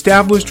under the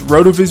established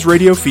RotoViz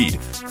Radio feed.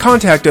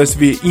 Contact us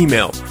via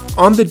email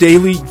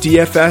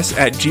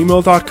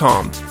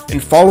onthedailydfs@gmail.com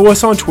and follow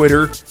us on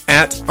Twitter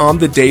at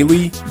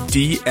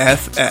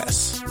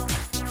onthedailydfs.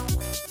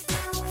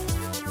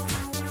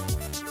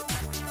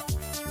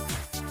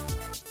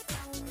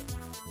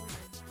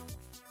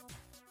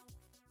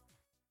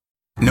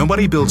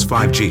 Nobody builds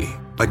 5G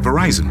like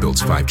Verizon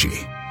builds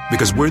 5G,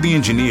 because we're the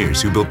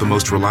engineers who built the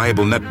most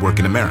reliable network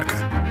in America.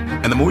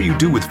 And the more you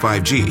do with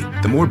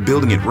 5G, the more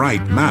building it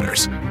right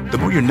matters. The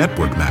more your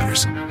network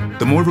matters.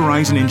 The more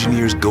Verizon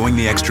engineers going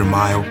the extra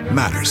mile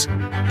matters.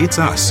 It's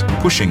us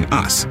pushing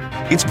us.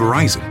 It's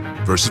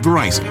Verizon versus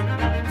Verizon.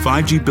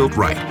 5G built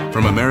right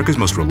from America's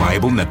most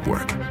reliable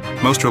network.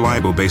 Most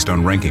reliable based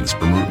on rankings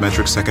from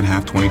RootMetrics second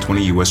half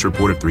 2020 U.S.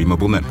 report of 3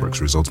 mobile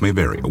networks. Results may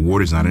vary.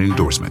 Award is not an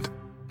endorsement.